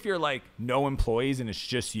 But even if you're like no employees and it's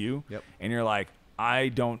just you, and you're like, I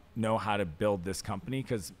don't know how to build this company,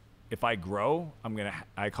 because if I grow,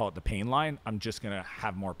 I call it the pain line. I'm just gonna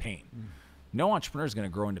have more pain. No entrepreneur is gonna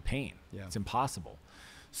grow into pain. It's impossible.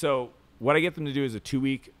 So what I get them to do is a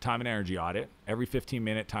 2-week time and energy audit. Every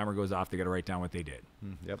 15-minute timer goes off. They got to write down what they did.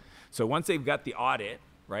 So once they've got the audit,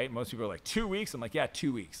 right? Most people are like, 2 weeks? I'm like, yeah,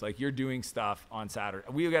 2 weeks. Like, you're doing stuff on Saturday.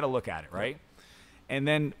 We got to look at it, right? And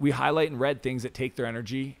then we highlight in red things that take their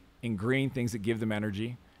energy, in green things that give them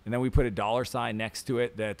energy, And then we put a dollar sign next to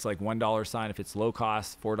it that's like $1 sign if it's low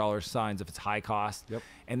cost, $4 signs if it's high cost. Yep.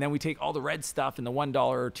 And then we take all the red stuff and the $1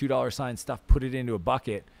 or $2 sign stuff, put it into a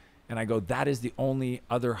bucket. And I go, that is the only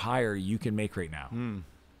other hire you can make right now.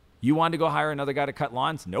 You want to go hire another guy to cut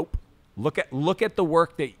lawns? Nope. Look at the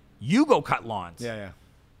work that you go cut lawns. Yeah.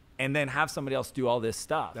 And then have somebody else do all this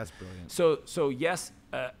stuff. That's brilliant. So yes,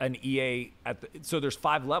 an EA so there's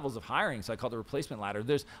 5 levels of hiring. So I call it the replacement ladder.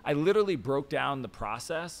 I literally broke down the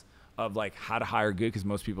process of like how to hire good, because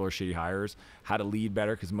most people are shitty hires, how to lead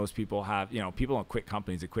better, because most people have, people don't quit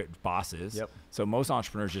companies, they quit bosses. Yep. So most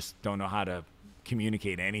entrepreneurs just don't know how to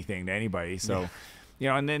communicate anything to anybody. So,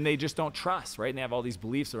 and then they just don't trust, right? And they have all these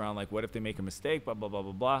beliefs around like, what if they make a mistake, blah, blah, blah,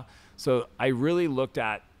 blah, blah. So I really looked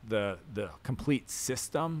at the complete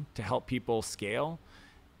system to help people scale.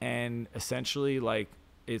 And essentially, like,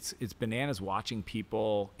 it's bananas watching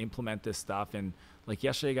people implement this stuff. And like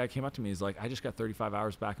yesterday, a guy came up to me. He's like, I just got 35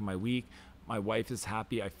 hours back in my week. My wife is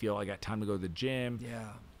happy. I feel I got time to go to the gym. Yeah.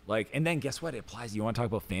 Like, and then guess what? It applies. You want to talk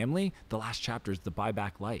about family? The last chapter is the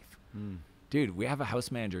buyback life. Dude, we have a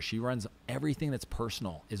house manager. She runs everything that's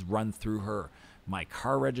personal is run through her. My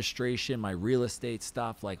car registration, my real estate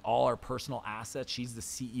stuff, like all our personal assets. She's the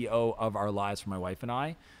CEO of our lives for my wife and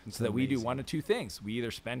I. That's so that we do amazing. one of two things. We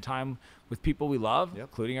either spend time with people we love,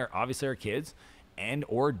 including obviously our kids,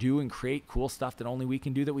 or do and create cool stuff that only we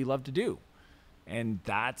can do that we love to do. And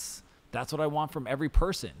that's what I want from every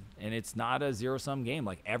person. And it's not a zero-sum game.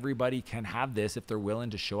 Like, everybody can have this if they're willing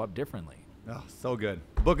to show up differently. Oh, so good.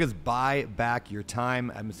 The book is Buy Back Your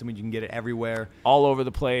Time. I'm assuming you can get it everywhere. All over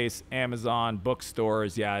the place, Amazon,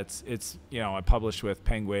 bookstores. Yeah, it's I published with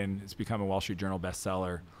Penguin. It's become a Wall Street Journal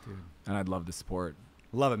bestseller. Dude. And I'd love the support.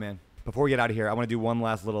 Love it, man. Before we get out of here, I want to do one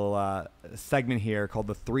last little segment here called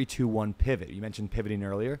the 3-2-1 pivot. You mentioned pivoting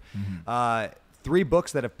earlier. 3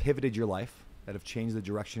 books that have pivoted your life, that have changed the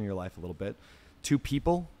direction of your life a little bit. 2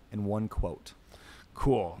 people and 1 quote.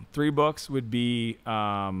 Cool. 3 books would be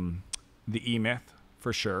The E-Myth,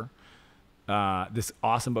 for sure. This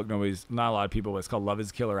awesome book, not a lot of people, but it's called Love is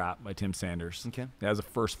a Killer App by Tim Sanders. Okay. That was the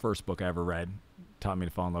first book I ever read. Taught me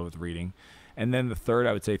to fall in love with reading. And then the third,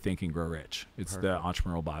 I would say Think and Grow Rich. It's the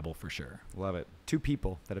entrepreneurial Bible for sure. Love it. 2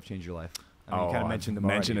 people that have changed your life. I mean, you kind I've of mentioned them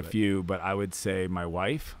mentioned already, a few, but I would say my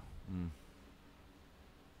wife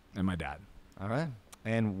and my dad. All right.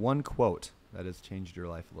 And 1 quote that has changed your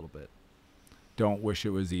life a little bit. Don't wish it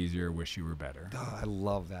was easier, wish you were better. Oh, I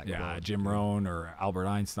love that quote. Jim Rohn or Albert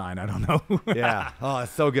Einstein, I don't know. Yeah. Oh,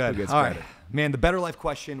 it's so good. Who gets All credit? right. Man, the better life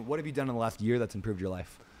question. What have you done in the last year that's improved your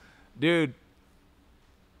life? Dude,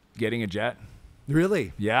 getting a jet.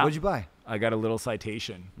 Really? Yeah. What'd you buy? I got a little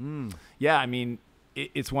Citation. Yeah, I mean,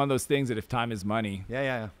 it's one of those things that if time is money.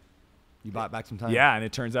 Yeah. You bought back some time? Yeah, and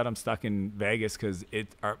it turns out I'm stuck in Vegas because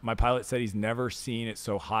my pilot said he's never seen it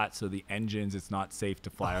so hot, so the engines, it's not safe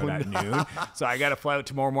to fly out at noon. So I got to fly out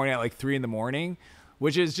tomorrow morning at like 3 a.m,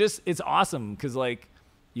 which is just, it's awesome because like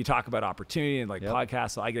you talk about opportunity and like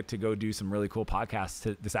podcasts. So I get to go do some really cool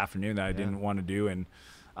podcasts this afternoon that I didn't want to do. And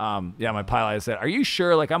my pilot said, are you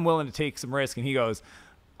sure? Like, I'm willing to take some risk. And he goes,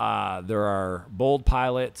 there are bold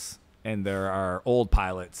pilots and there are old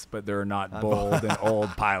pilots, but there are not bold and old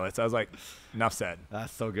pilots. I was like, enough said.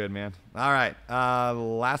 That's so good, man. All right.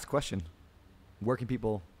 Last question. Where can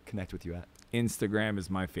people connect with you at? Instagram is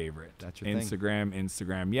my favorite. That's your thing.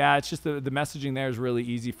 Instagram. Yeah, it's just the messaging there is really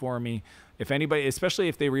easy for me. If anybody, especially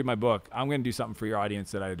if they read my book, I'm going to do something for your audience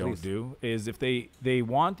that I don't do, is if they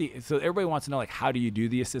want so everybody wants to know, like, how do you do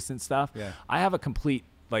the assistant stuff? Yeah. I have a complete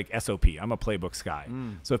like SOP. I'm a playbooks guy.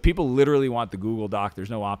 So if people literally want the Google Doc, there's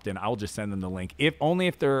no opt-in. I'll just send them the link. Only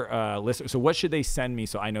if they're listeners. So what should they send me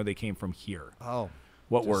so I know they came from here? Oh,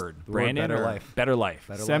 what word? Brandon Better or Life. Better Life.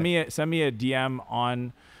 Send me a DM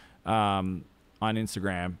on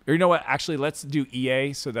Instagram. Or you know what? Actually, let's do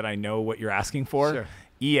EA so that I know what you're asking for. Sure.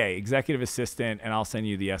 EA, executive assistant, and I'll send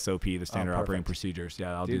you the SOP, the standard operating procedures.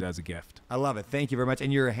 Yeah, I'll do that as a gift. I love it. Thank you very much.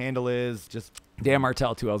 And your handle is just Dan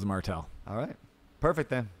Martell, 2 L's of Martell. All right.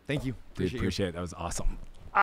 Perfect then. Thank you. Appreciate it. That was awesome.